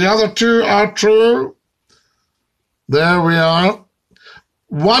 Right. The other two are true. There we are.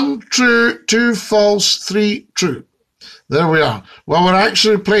 One true, two false, three true. There we are. Well, we're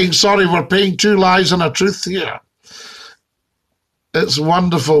actually playing, sorry, we're playing two lies and a truth here. It's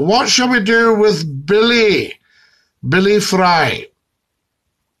wonderful. What shall we do with Billy? Billy Fry.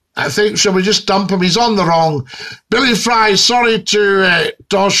 I think, shall we just dump him? He's on the wrong. Billy Fry, sorry to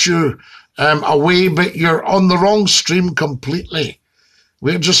toss you away, but you're on the wrong stream completely.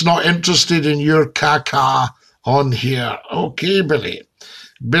 We're just not interested in your caca on here. Okay, Billy.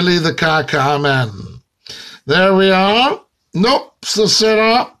 Billy the caca man. There we are. Nope, so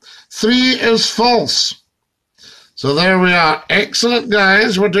Sarah. Three is false. So there we are. Excellent,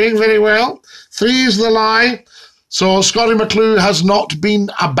 guys. We're doing very well. Three is the lie. So Scottie McClue has not been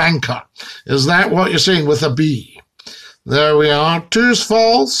a banker. Is that what you're saying with a B? There we are. Two's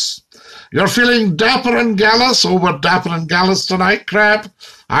false. You're feeling dapper and gallus. Oh, we're dapper and gallus tonight, crap.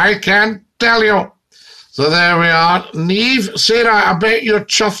 I can't tell you. So there we are. Neve, Sarah, I bet you're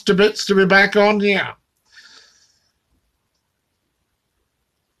chuffed to bits to be back on here.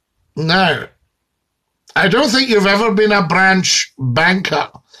 Now, I don't think you've ever been a branch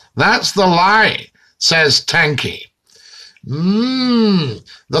banker. That's the lie, says Tanky.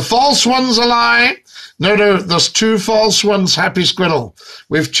 The false one's a lie. No, there's two false ones, Happy Squirrel.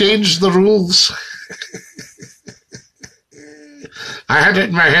 We've changed the rules. I had it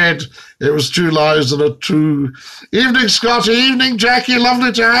in my head. It was two lies and a true. Evening, Scottie. Evening, Jackie.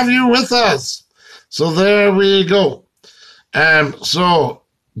 Lovely to have you with us. So there we go. So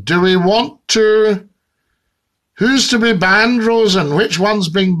do we want to... Who's to be banned, Rosen? Which one's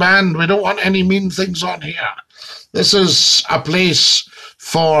being banned? We don't want any mean things on here. This is a place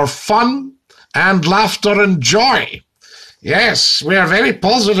for fun and laughter and joy. Yes, we are very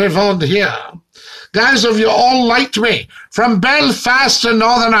positive on here. Guys, have you all liked me? From Belfast in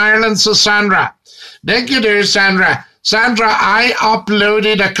Northern Ireland, says Sandra. Dinky-Doo, Sandra. Sandra, I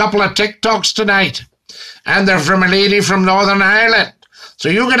uploaded a couple of TikToks tonight, and they're from a lady from Northern Ireland. So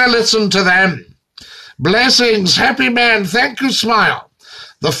you're going to listen to them. Blessings, happy man, thank you, Smile.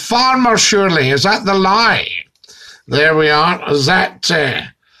 The farmer, surely, is that the lie? There we are. Is that,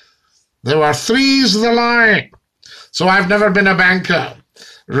 there were threes, the lie. So I've never been a banker.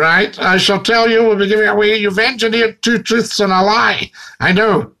 Right, I shall tell you, we'll be giving away, you've engineered two truths and a lie. I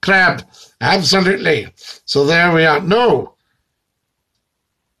know, Crab, absolutely. So there we are. No,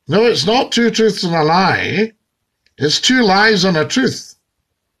 it's not two truths and a lie. It's two lies and a truth.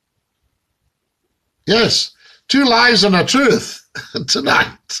 Yes, two lies and a truth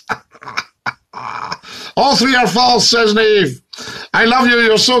tonight. All three are false, says Neve. I love you,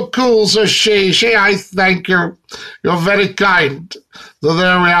 you're so cool, says Shay. Shay, I thank you. You're very kind. So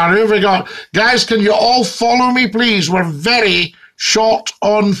there we are. Here we go. Guys, can you all follow me, please? We're very short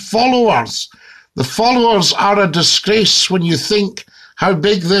on followers. The followers are a disgrace when you think how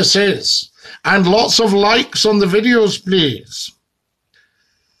big this is. And lots of likes on the videos, please.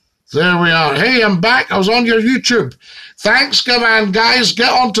 There we are. Hey, I'm back. I was on your YouTube. Thanks, Gavan. Guys,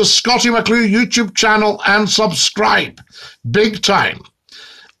 get on to Scottie McClue YouTube channel and subscribe. Big time.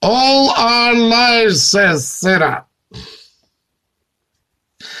 All our lies, says Sarah.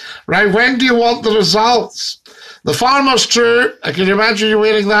 Right, when do you want the results? The farmer's true. I can imagine you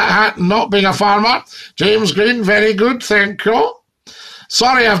wearing that hat and not being a farmer. James Green, very good. Thank you.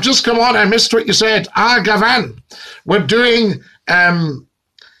 Sorry, I've just come on. I missed what you said. Gavan, we're doing...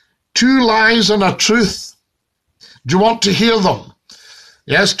 two lies and a truth. Do you want to hear them?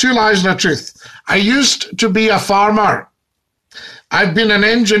 Yes, two lies and a truth. I used to be a farmer. I've been an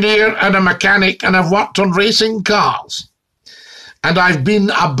engineer and a mechanic, and I've worked on racing cars. And I've been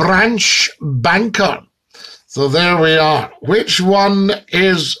a branch banker. So there we are. Which one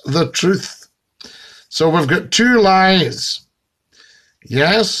is the truth? So we've got two lies.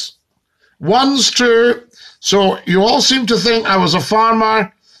 Yes. One's true. So you all seem to think I was a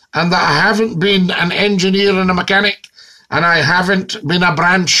farmer, and that I haven't been an engineer and a mechanic, and I haven't been a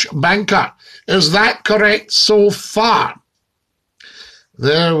branch banker. Is that correct so far?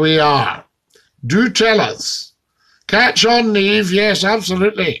 There we are. Do tell us. Catch on, Neve. Yes,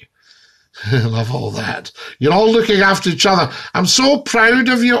 absolutely. I love all that. You're all looking after each other. I'm so proud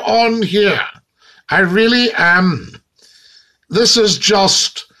of you on here. I really am. This is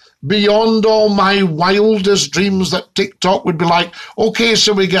just... beyond all my wildest dreams that TikTok would be like, okay,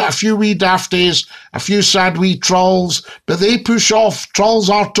 so we get a few wee dafties, a few sad wee trolls, but they push off. Trolls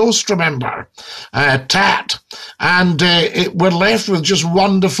are toast, remember. Tat. And we're left with just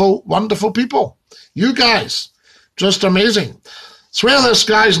wonderful, wonderful people. You guys, just amazing. Swear this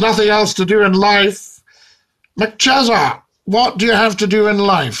guy's nothing else to do in life. McChezza, what do you have to do in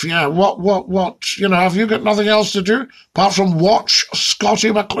life? Yeah, what, you know, have you got nothing else to do apart from watch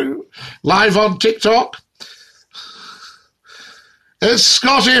Scottie McClue live on TikTok? It's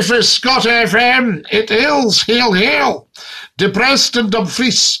Scottie for Scottie FM. It is. Hail, hail. Depressed in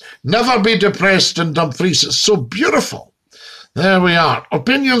Dumfries. Never be depressed in Dumfries. It's so beautiful. There we are.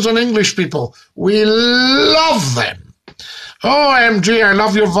 Opinions on English people. We love them. OMG, I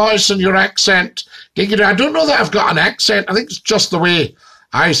love your voice and your accent. Dinky-Doo, I don't know that I've got an accent. I think it's just the way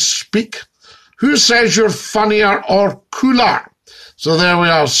I speak. Who says you're funnier or cooler? So there we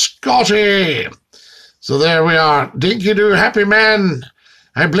are. Scottie. So there we are. Dinky-Doo, happy man.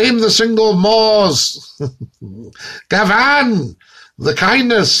 I blame the single maws. Gavan, the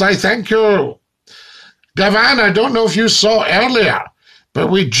kindness, I thank you. Gavan, I don't know if you saw earlier, but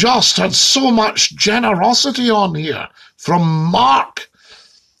we just had so much generosity on here from Mark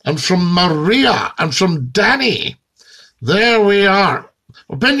and from Maria and from Danny. There we are.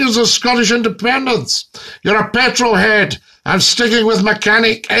 Opinions of Scottish independence. You're a petrol head. I'm sticking with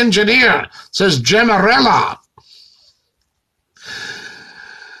mechanic engineer, says Gemarella.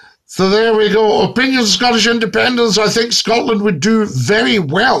 So there we go. Opinions of Scottish independence. I think Scotland would do very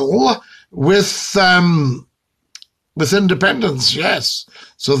well with independence, yes.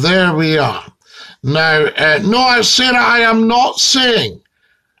 So there we are. Now, no, Sarah, I am not saying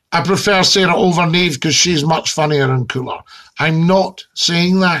I prefer Sarah over Niamh because she's much funnier and cooler. I'm not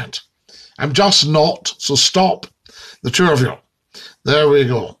saying that. I'm just not. So stop, the two of you. There we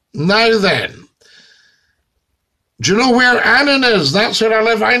go. Now then, do you know where Annan is? That's where I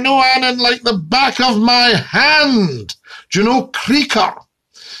live. I know Annan like the back of my hand. Do you know Creeker?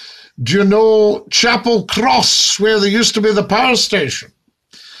 Do you know Chapel Cross, where there used to be the power station?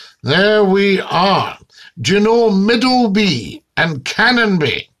 There we are. Do you know Middleby and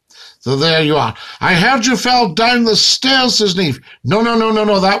Cannonby? So there you are. I heard you fell down the stairs, says Niamh.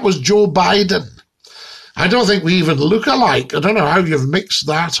 No, that was Joe Biden. I don't think we even look alike. I don't know how you've mixed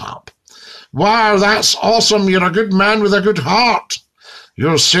that up. Wow, that's awesome. You're a good man with a good heart,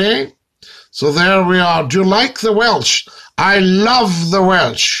 you're saying? So there we are. Do you like the Welsh? I love the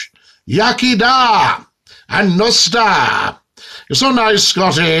Welsh. Yaki da and Nusta. You're so nice,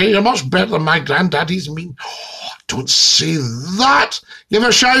 Scottie. You're much better than my granddaddy's mean. Oh, don't say that. Give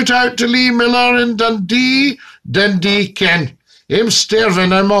a shout out to Lee Miller in Dundee. Dundee Ken. I'm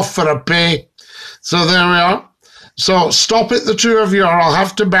starving. I'm off for a pay. So there we are. So stop it, the two of you, or I'll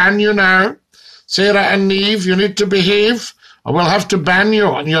have to ban you now. Sarah and Niamh, you need to behave, or we'll have to ban you,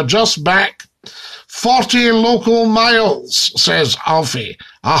 and you're just back. 40 local miles, says Alfie.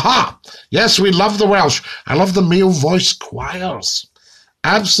 Aha! Yes, we love the Welsh. I love the male voice choirs.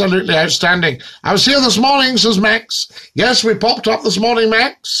 Absolutely outstanding. I was here this morning, says Max. Yes, we popped up this morning,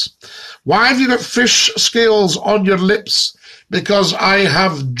 Max. Why have you got fish scales on your lips? Because I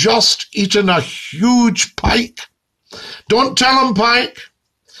have just eaten a huge pike. Don't tell him, Pike.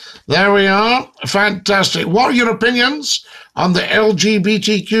 There we are. Fantastic. What are your opinions on the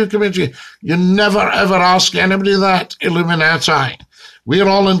LGBTQ community? You never, ever ask anybody that, Illuminati. We're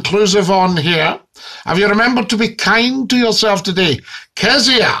all inclusive on here. Have you remembered to be kind to yourself today?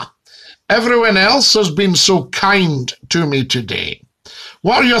 Kezia, everyone else has been so kind to me today.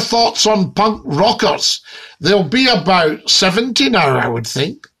 What are your thoughts on punk rockers? They'll be about 70 now, I would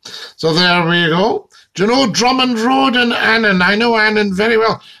think. So there we go. Do you know Drummond Road in Annan? I know Annan very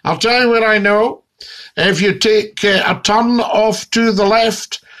well. I'll tell you where I know. If you take a turn off to the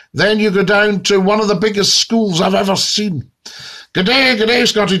left, then you go down to one of the biggest schools I've ever seen. Good day,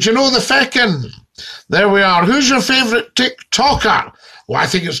 Scottie. Do you know the Feckin? There we are. Who's your favourite TikToker? Well, I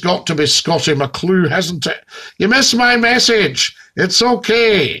think it's got to be Scottie McClue, hasn't it? You missed my message. It's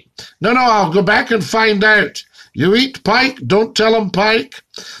okay. No, I'll go back and find out. You eat pike, don't tell him pike.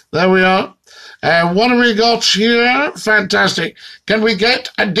 There we are. What have we got here? Fantastic. Can we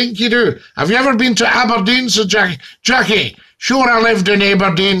get a Dinky-Doo? Have you ever been to Aberdeen, said Jackie? Jackie, sure, I lived in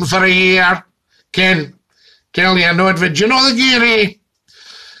Aberdeen for a year. Ken, tell you, I know it. Do you know the Geary?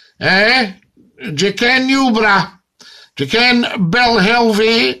 Do you ken Newbra? Do you ken Bill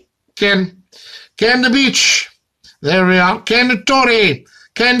Helvey? Ken the beach? There we are. Ken the Tory?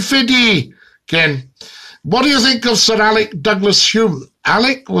 Ken Fiddy? Ken. What do you think of Sir Alec Douglas Hume?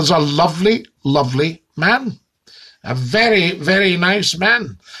 Alec was a lovely, lovely man. A very, very nice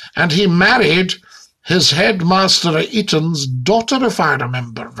man. And he married his headmaster at Eton's daughter, if I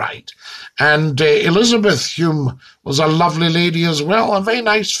remember right. And Elizabeth Hume was a lovely lady as well. A very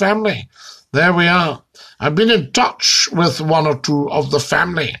nice family. There we are. I've been in touch with one or two of the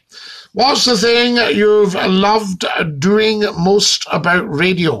family. What's the thing you've loved doing most about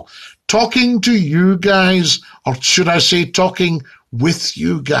radio? Talking to you guys, or should I say talking with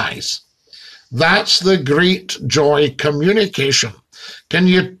you guys? That's the great joy, communication. Can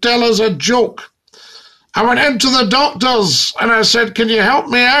you tell us a joke? I went into the doctor's and I said, can you help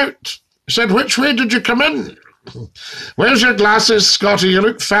me out? He said, which way did you come in? Where's your glasses, Scottie? You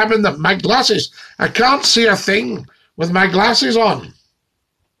look fab in them. My glasses. I can't see a thing with my glasses on.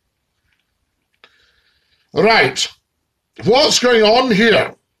 Right. What's going on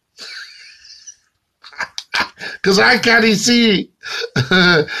here? Because I can't see.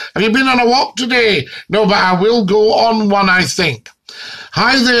 Have you been on a walk today? No, but I will go on one, I think.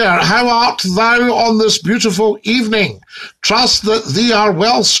 Hi there, how art thou on this beautiful evening? Trust that thee are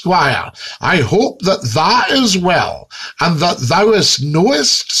well, squire. I hope that thou is well, and that thou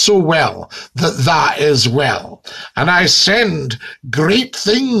knowest so well that thou is well. And I send great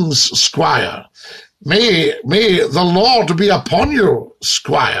things, squire. May the Lord be upon you,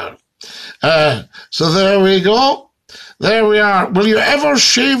 squire. So there we go. There we are. Will you ever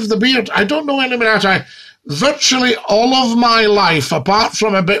shave the beard? I don't know, Illuminati. Virtually all of my life, apart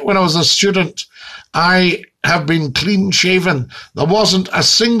from a bit when I was a student, I have been clean shaven. There wasn't a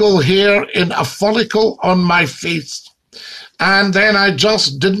single hair in a follicle on my face. And then I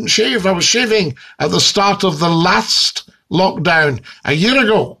just didn't shave. I was shaving at the start of the last lockdown a year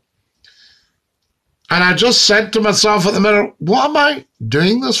ago. And I just said to myself at the mirror, what am I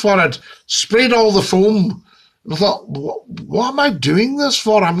doing this for? I'd sprayed all the foam. And I thought, what am I doing this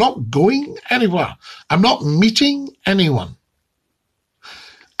for? I'm not going anywhere. I'm not meeting anyone.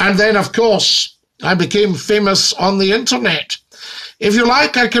 And then, of course, I became famous on the internet. If you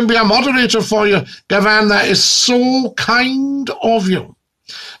like, I can be a moderator for you, Gavan. That is so kind of you.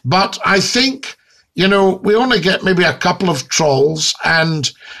 But I think, you know, we only get maybe a couple of trolls,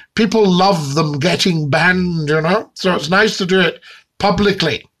 and people love them getting banned, you know. So it's nice to do it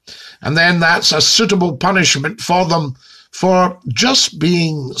publicly. And then that's a suitable punishment for them for just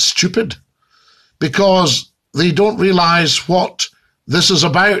being stupid, because they don't realize what this is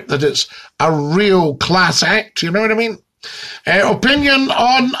about, that it's a real class act, you know what I mean? Opinion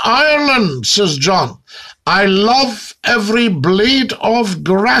on Ireland, says John. I love every blade of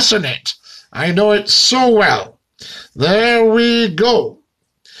grass in it. I know it so well. There we go.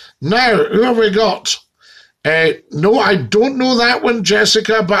 Now, who have we got? No, I don't know that one,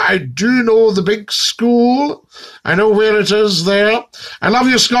 Jessica, but I do know the big school. I know where it is there. I love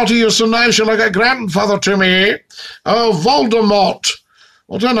you, Scottie. You're so nice. You're like a grandfather to me. Oh, Voldemort.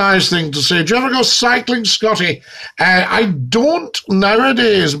 What a nice thing to say. Do you ever go cycling, Scottie? I don't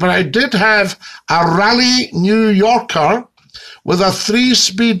nowadays, but I did have a Rally New Yorker with a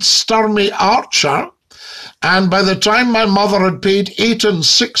 3-speed Sturmey Archer, and by the time my mother had paid 8 and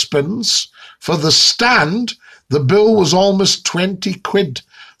 6pence for the stand, the bill was almost 20 quid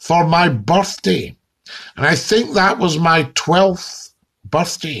for my birthday. And I think that was my 12th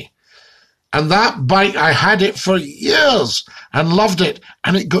birthday. And that bike, I had it for years and loved it,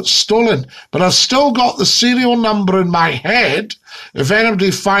 and it got stolen. But I've still got the serial number in my head. If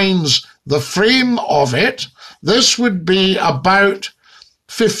anybody finds the frame of it, this would be about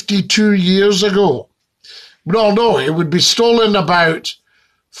 52 years ago. No, it would be stolen about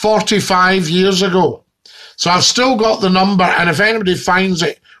 45 years ago. So I've still got the number, and if anybody finds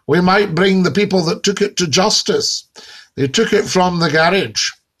it, we might bring the people that took it to justice. They took it from the garage.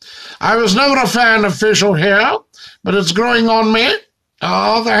 I was never a fan of facial hair, but it's growing on me.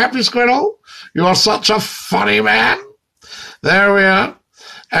 Oh, the happy squirrel. You are such a funny man. There we are.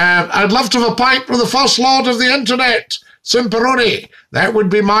 I'd love to have a pint with the First Lord of the Internet, Simperoni. That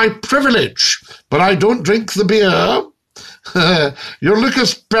would be my privilege, but I don't drink the beer. Your look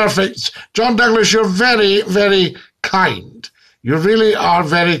is perfect. John Douglas, you're very, very kind. You really are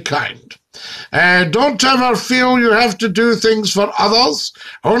very kind. Don't ever feel you have to do things for others.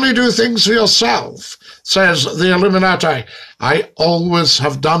 Only do things for yourself, says the Illuminati. I always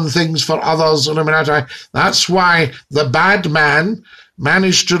have done things for others, Illuminati. That's why the bad man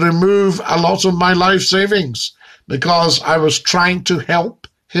managed to remove a lot of my life savings, because I was trying to help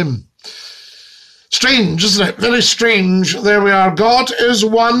him. Strange, isn't it? Very strange. There we are. God is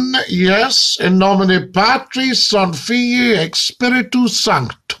one, yes. In nomine Patris, Son Filii, et Spiritus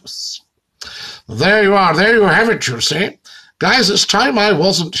Sanctus. There you are. There you have it, you see. Guys, it's time I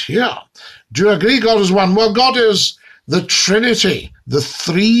wasn't here. Do you agree God is one? Well, God is the Trinity, the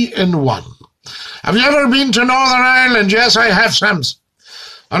 3-in-1. Have you ever been to Northern Ireland? Yes, I have, Sams.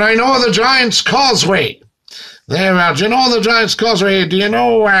 And I know the Giant's Causeway. There we are. Do you know the Giant's Causeway? Do you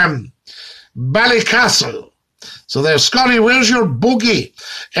know Ballycastle? So there's Scottie. Where's your bogey?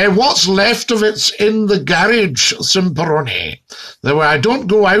 What's left of it's in the garage, Simperoni. There were. I don't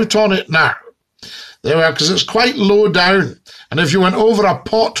go out on it now. There we are, because it's quite low down. And if you went over a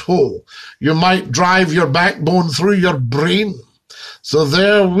pothole, you might drive your backbone through your brain. So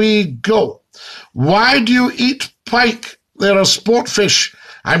there we go. Why do you eat pike? They're a sport fish.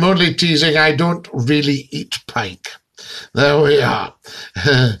 I'm only teasing. I don't really eat pike. There we are.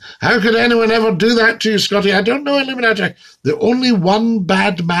 How could anyone ever do that to you, Scottie? I don't know, Illuminati. The only one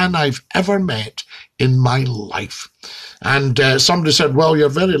bad man I've ever met in my life. And somebody said, well, you're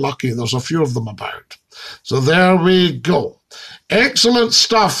very lucky. There's a few of them about. So there we go. Excellent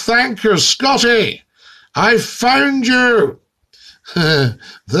stuff. Thank you, Scottie. I found you.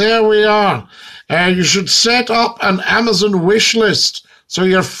 There we are. You should set up an Amazon wish list so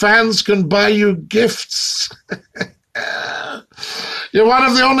your fans can buy you gifts. You're one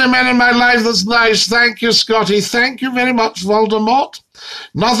of the only men in my life that's nice. Thank you, Scottie. Thank you very much, Voldemort.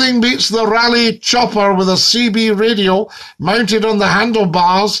 Nothing beats the rally chopper with a CB radio mounted on the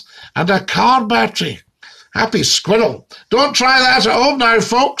handlebars and a car battery. Happy squirrel. Don't try that at home now,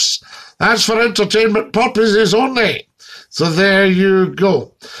 folks. That's for entertainment purposes only. So there you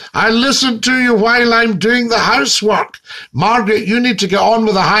go. I listen to you while I'm doing the housework. Margaret, you need to get on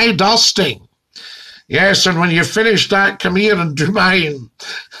with the high dusting. Yes, and when you finish that, come here and do mine.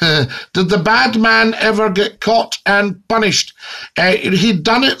 Did the bad man ever get caught and punished? He'd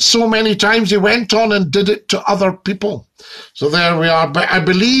done it so many times, he went on and did it to other people. So there we are. But I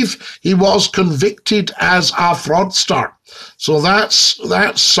believe he was convicted as a fraudster. So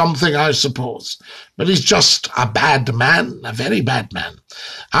that's something, I suppose. But he's just a bad man, a very bad man.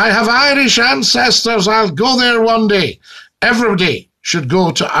 I have Irish ancestors. I'll go there one day. Everybody should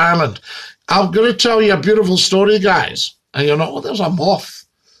go to Ireland. I'm going to tell you a beautiful story, guys. And you know, there's a moth.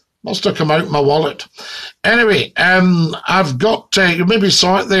 Must have come out of my wallet. Anyway, I've got, you maybe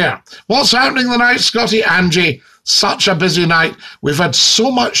saw it there. What's happening tonight, Scottie? Angie, such a busy night. We've had so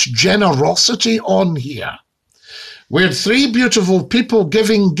much generosity on here. We had 3 beautiful people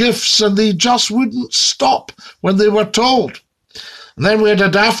giving gifts and they just wouldn't stop when they were told. And then we had a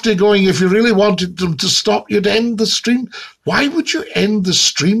dafty going, if you really wanted them to stop, you'd end the stream. Why would you end the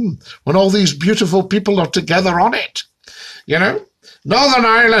stream when all these beautiful people are together on it? You know? Northern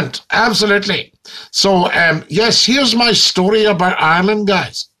Ireland, absolutely. So, yes, here's my story about Ireland,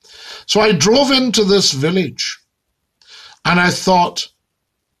 guys. So I drove into this village and I thought,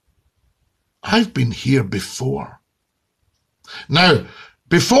 I've been here before. Now,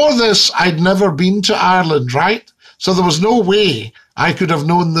 before this, I'd never been to Ireland, right? So there was no way I could have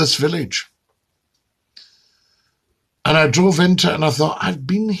known this village. And I drove into it and I thought, I've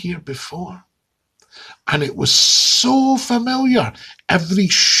been here before. And it was so familiar, every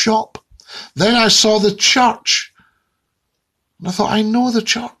shop. Then I saw the church. And I thought, I know the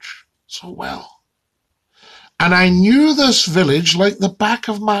church so well. And I knew this village like the back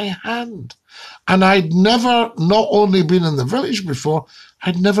of my hand. And I'd never not only been in the village before,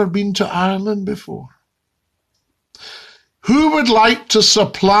 I'd never been to Ireland before. Who would like to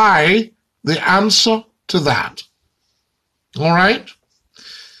supply the answer to that? All right?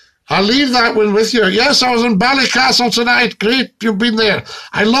 I'll leave that one with you. Yes, I was in Ballycastle tonight. Great, you've been there.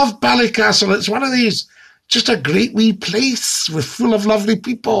 I love Ballycastle. It's one of these, just a great wee place with full of lovely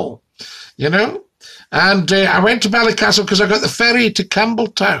people, you know? And I went to Ballycastle because I got the ferry to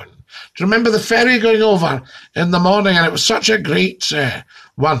Campbelltown. Do you remember the ferry going over in the morning? And it was such a great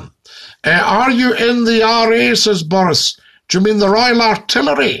one. Are you in the RA, says Boris? Do you mean the Royal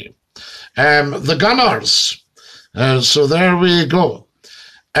Artillery? The gunners. So there we go.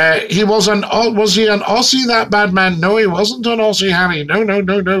 Was he an Aussie, that bad man? No, he wasn't an Aussie, Harry.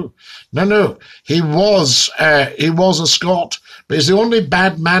 No. He was a Scot, but he's the only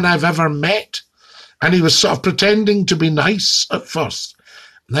bad man I've ever met. And he was sort of pretending to be nice at first.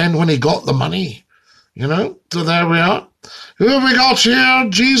 And then when he got the money, you know, so there we are. Who have we got here?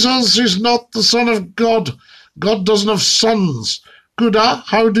 Jesus is not the Son of God. God doesn't have sons. Kuda,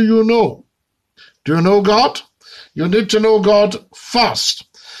 how do you know? Do you know God? You need to know God first.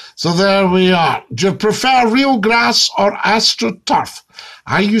 So there we are. Do you prefer real grass or AstroTurf?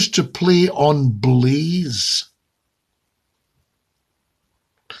 I used to play on Blaze.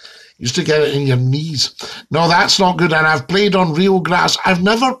 Used to get it in your knees. No, that's not good. And I've played on real grass. I've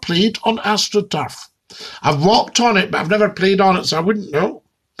never played on AstroTurf. I've walked on it, but I've never played on it, so I wouldn't know.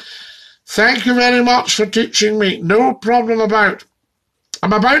 Thank you very much for teaching me. No problem about.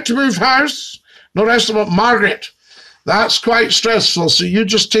 I'm about to move house. No rest about Margaret. That's quite stressful, so you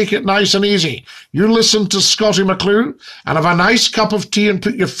just take it nice and easy. You listen to Scottie McClue and have a nice cup of tea and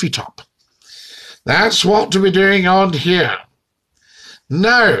put your feet up. That's what we're doing on here.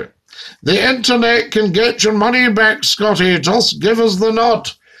 Now, the internet can get your money back, Scottie. Just give us the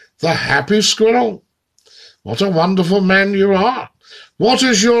nod. The happy squirrel. What a wonderful man you are. What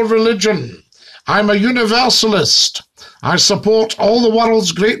is your religion? I'm a universalist. I support all the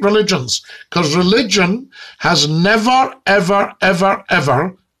world's great religions because religion has never, ever, ever,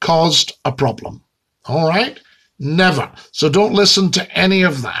 ever caused a problem. All right? Never. So don't listen to any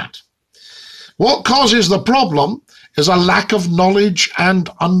of that. What causes the problem is a lack of knowledge and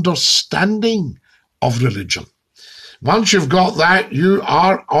understanding of religion. Once you've got that, you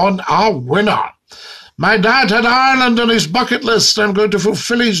are on a winner. My dad had Ireland on his bucket list. I'm going to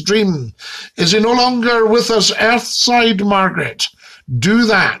fulfill his dream. Is he no longer with us earthside, Margaret? Do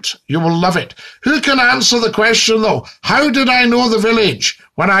that. You will love it. Who can answer the question, though? How did I know the village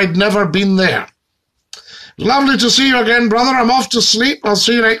when I'd never been there? Lovely to see you again, brother. I'm off to sleep. I'll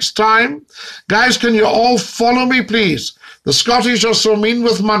see you next time. Guys, can you all follow me, please? The Scottish are so mean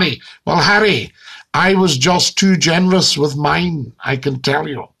with money. Well, Harry, I was just too generous with mine, I can tell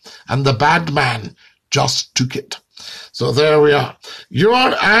you. And the bad man just took it. So there we are. You're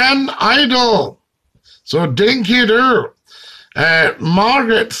an idol. So Dinky-Doo.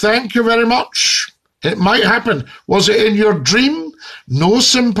 Margaret, thank you very much. It might happen. Was it in your dream? No,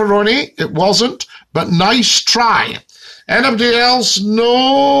 Simperoni, it wasn't, but nice try. Anybody else?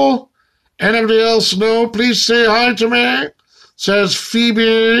 No. Anybody else? No. Please say hi to me, says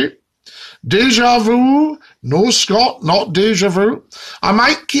Phoebe. Deja vu? No, Scott, not deja vu. I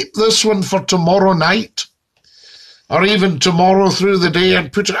might keep this one for tomorrow night, or even tomorrow through the day,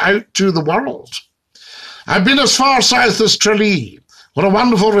 and put it out to the world. I've been as far south as Tralee. What a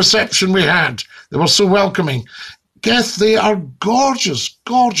wonderful reception we had. They were so welcoming. Geth, they are gorgeous,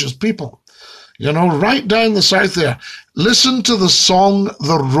 gorgeous people. You know, right down the south there. Listen to the song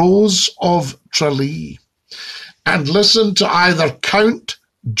The Rose of Tralee, and listen to either Count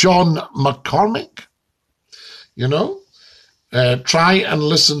John McCormick, you know, try and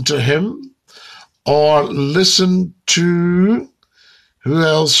listen to him, or listen to, who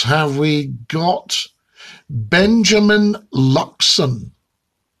else have we got? Benjamin Luxon.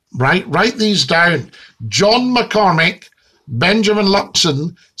 Right, write these down. John McCormick, Benjamin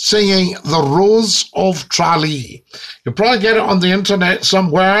Luxon singing The Rose of Tralee. You'll probably get it on the internet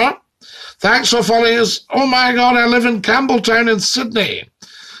somewhere. Thanks for following us. Oh my God, I live in Campbelltown in Sydney.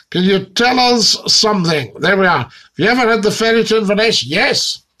 Can you tell us something? There we are. Have you ever had the ferry to Inverness?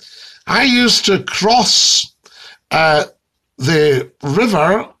 Yes. I used to cross the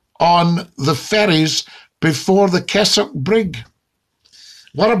river on the ferries before the Kessock Brig.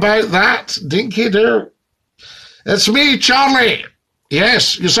 What about that, Dinky-Doo? It's me, Charlie.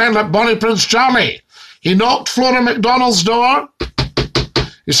 Yes, you sound like Bonnie Prince Charlie. He knocked Flora McDonald's door.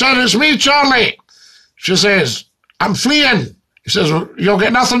 He said, it's me, Charlie. She says, I'm fleeing. He says, well, you'll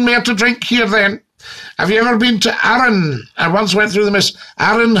get nothing more to drink here then. Have you ever been to Arran? I once went through the mist.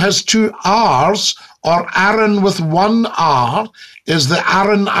 Arran has 2 R's, or Arran with 1 R is the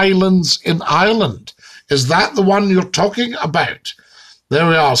Aran Islands in Ireland. Is that the one you're talking about? There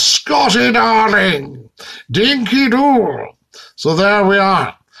we are. Scottie, darling. Dinky-Doo. So there we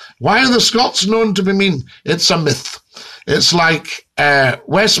are. Why are the Scots known to be mean? It's a myth. It's like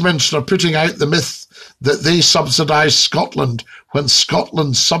Westminster putting out the myth that they subsidise Scotland when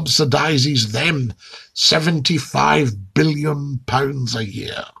Scotland subsidises them £75 billion a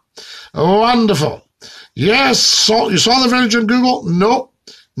year. Wonderful. Yes, you saw the village on Google? No.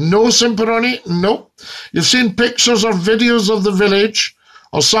 No, Simperoni? No. You've seen pictures or videos of the village,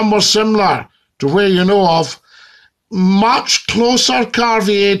 or somewhere similar to where you know of. Much closer,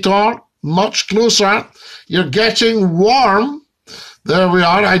 Carviator. Much closer. You're getting warm. There we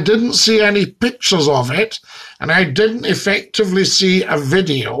are. I didn't see any pictures of it, and I didn't effectively see a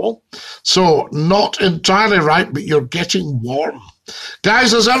video. So not entirely right, but you're getting warm.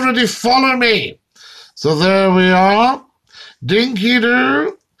 Guys, does everybody follow me? So there we are.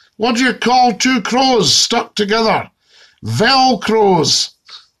 Dinky-Doo. What do you call 2 crows stuck together? Velcros.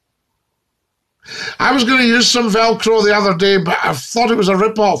 I was going to use some Velcro the other day, but I thought it was a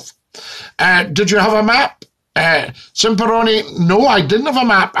rip-off. Did you have a map? Simperoni, no, I didn't have a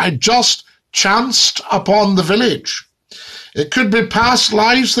map. I just chanced upon the village. It could be past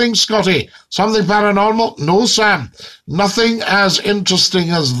lives things, Scottie. Something paranormal? No, Sam. Nothing as interesting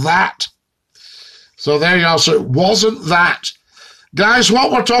as that. So there you are. So it wasn't that. Guys,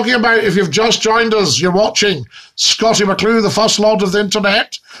 what we're talking about, if you've just joined us, you're watching Scottie McClue, the First Lord of the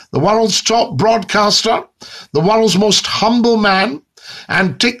Internet, the world's top broadcaster, the world's most humble man,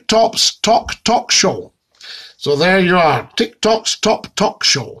 and TikTok's talk show. So there you are, TikTok's top talk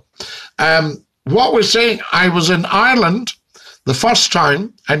show. What we're saying, I was in Ireland the first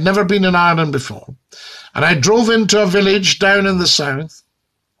time. I'd never been in Ireland before. And I drove into a village down in the south.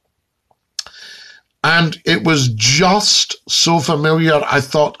 And it was just so familiar, I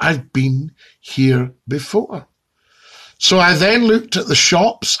thought I've been here before. So I then looked at the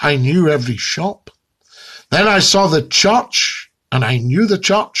shops. I knew every shop. Then I saw the church, and I knew the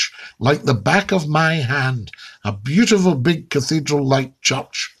church like the back of my hand. A beautiful big cathedral-like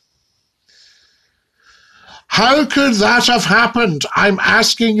church. How could that have happened? I'm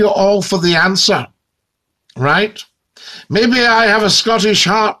asking you all for the answer, right? Maybe I have a Scottish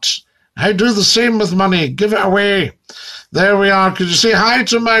heart. I do the same with money. Give it away. There we are. Could you say hi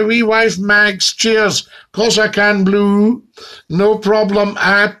to my wee wife, Mags? Cheers. Of course I can, Blue. No problem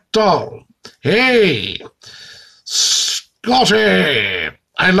at all. Hey, Scottie.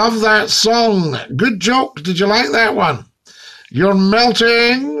 I love that song. Good joke. Did you like that one? You're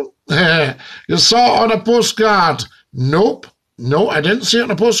melting. You saw it on a postcard. Nope. No, I didn't see it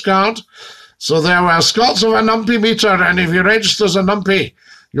on a postcard. So there were Scots of a numpy meter, and if you register as a numpy,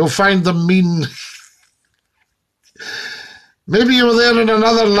 you'll find them mean. Maybe you were there in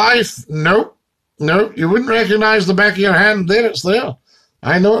another life. Nope. Nope. You wouldn't recognize the back of your hand. There, it's there.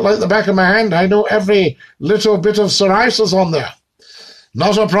 I know it like the back of my hand. I know every little bit of psoriasis on there.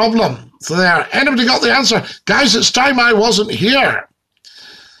 Not a problem. So there. Anybody got the answer? Guys, it's time I wasn't here.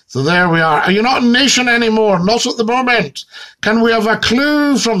 So there we are. Are you not a nation anymore? Not at the moment. Can we have a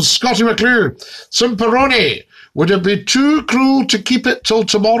clue from Scottie McClue? Simperoni, would it be too cruel to keep it till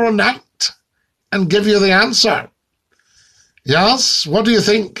tomorrow night and give you the answer? Yes? What do you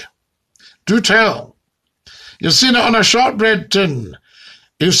think? Do tell. You've seen it on a shortbread tin.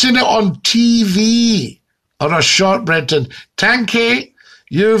 You've seen it on TV on a shortbread tin. Tanky,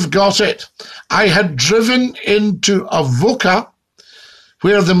 you've got it. I had driven into Avoca,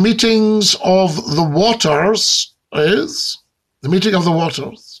 where the meetings of the waters is, the meeting of the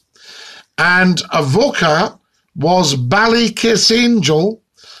waters. And Avoca was Ballykissangel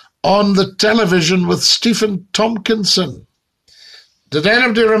on the television with Stephen Tompkinson. Did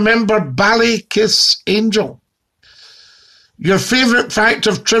anybody remember Ballykissangel? Your favourite fact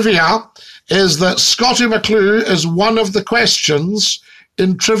of trivia is that Scottie McClue is one of the questions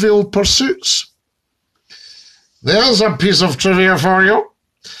in Trivial Pursuits. There's a piece of trivia for you.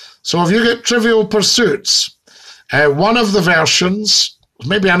 So if you get Trivial Pursuits, one of the versions,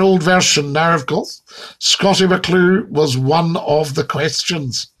 maybe an old version now, of course, Scottie McClue was one of the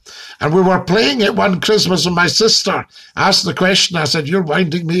questions. And we were playing it one Christmas and my sister asked the question. I said, you're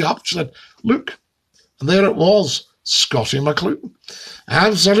winding me up. She said, look. And there it was, Scottie McClue.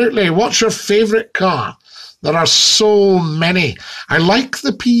 Absolutely. What's your favourite car? There are so many. I like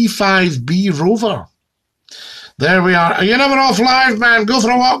the P5B Rover. There we are. Are you never off live, man? Go for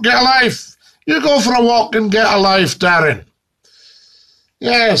a walk, get a life. You go for a walk and get a life, Darren.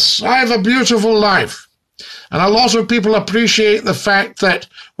 Yes, I have a beautiful life. And a lot of people appreciate the fact that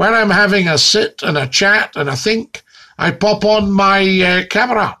when I'm having a sit and a chat and a think, I pop on my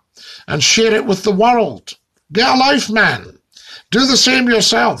camera and share it with the world. Get a life, man. Do the same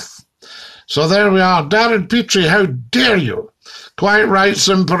yourself. So there we are. Darren Petrie, how dare you? Quite right,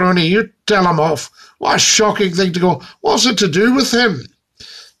 Simperoni. You tell him off. What a shocking thing to go, what's it to do with him?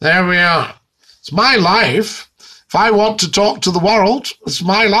 There we are. It's my life. If I want to talk to the world, it's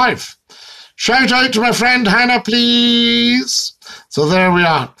my life. Shout out to my friend Hannah, please. So there we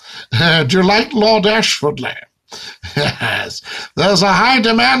are. Do you like Lord Ashfordley? Yes. There's a high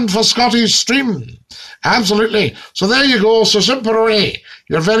demand for Scottie's stream. Absolutely. So there you go. So Simperoni,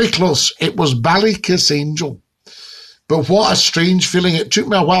 you're very close. It was Ballykissangel. But what a strange feeling. It took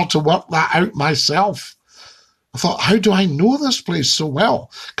me a while to work that out myself. I thought, how do I know this place so well?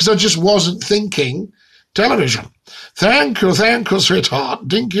 Because I just wasn't thinking television. Thank you, sweetheart.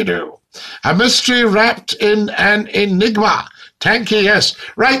 Dinky-Doo. A mystery wrapped in an enigma. Thank you, yes.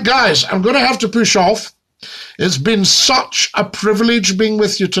 Right, guys, I'm going to have to push off. It's been such a privilege being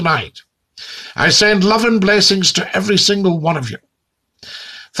with you tonight. I send love and blessings to every single one of you.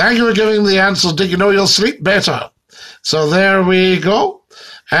 Thank you for giving the answers, Dinky-Doo. You'll sleep better. So there we go.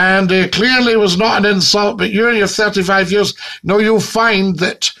 And it clearly was not an insult, but you're in your 35 years. No, you'll find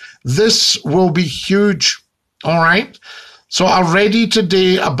that this will be huge. All right? So already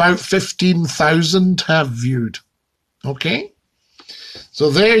today, about 15,000 have viewed. Okay? So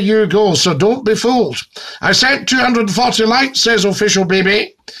there you go. So don't be fooled. I sent 240 likes, says Official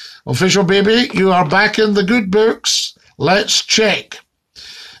Baby. Official Baby, you are back in the good books. Let's check.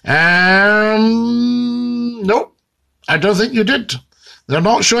 Nope. I don't think you did. They're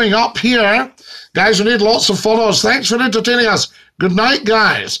not showing up here. Guys, we need lots of followers. Thanks for entertaining us. Good night,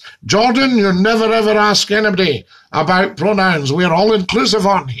 guys. Jordan, you never ever ask anybody about pronouns. We're all inclusive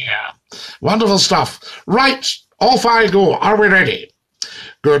on here. Wonderful stuff. Right, off I go. Are we ready?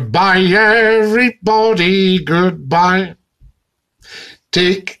 Goodbye, everybody. Goodbye.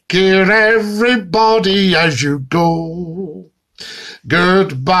 Take care, everybody, as you go.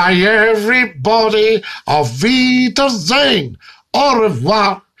 Goodbye, everybody. Auf Wiedersehen. Au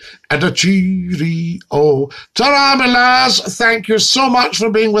revoir. And a cheerio. Ta-ra, my lads. Thank you so much for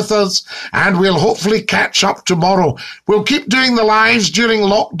being with us. And we'll hopefully catch up tomorrow. We'll keep doing the lives during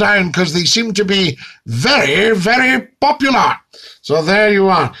lockdown because they seem to be very, very popular. So there you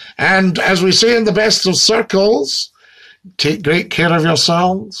are. And as we say in the best of circles, take great care of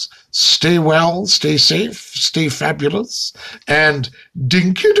yourselves. Stay well, stay safe, stay fabulous. And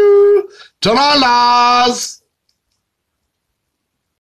Dinky-Doo. Ta-ra, lads.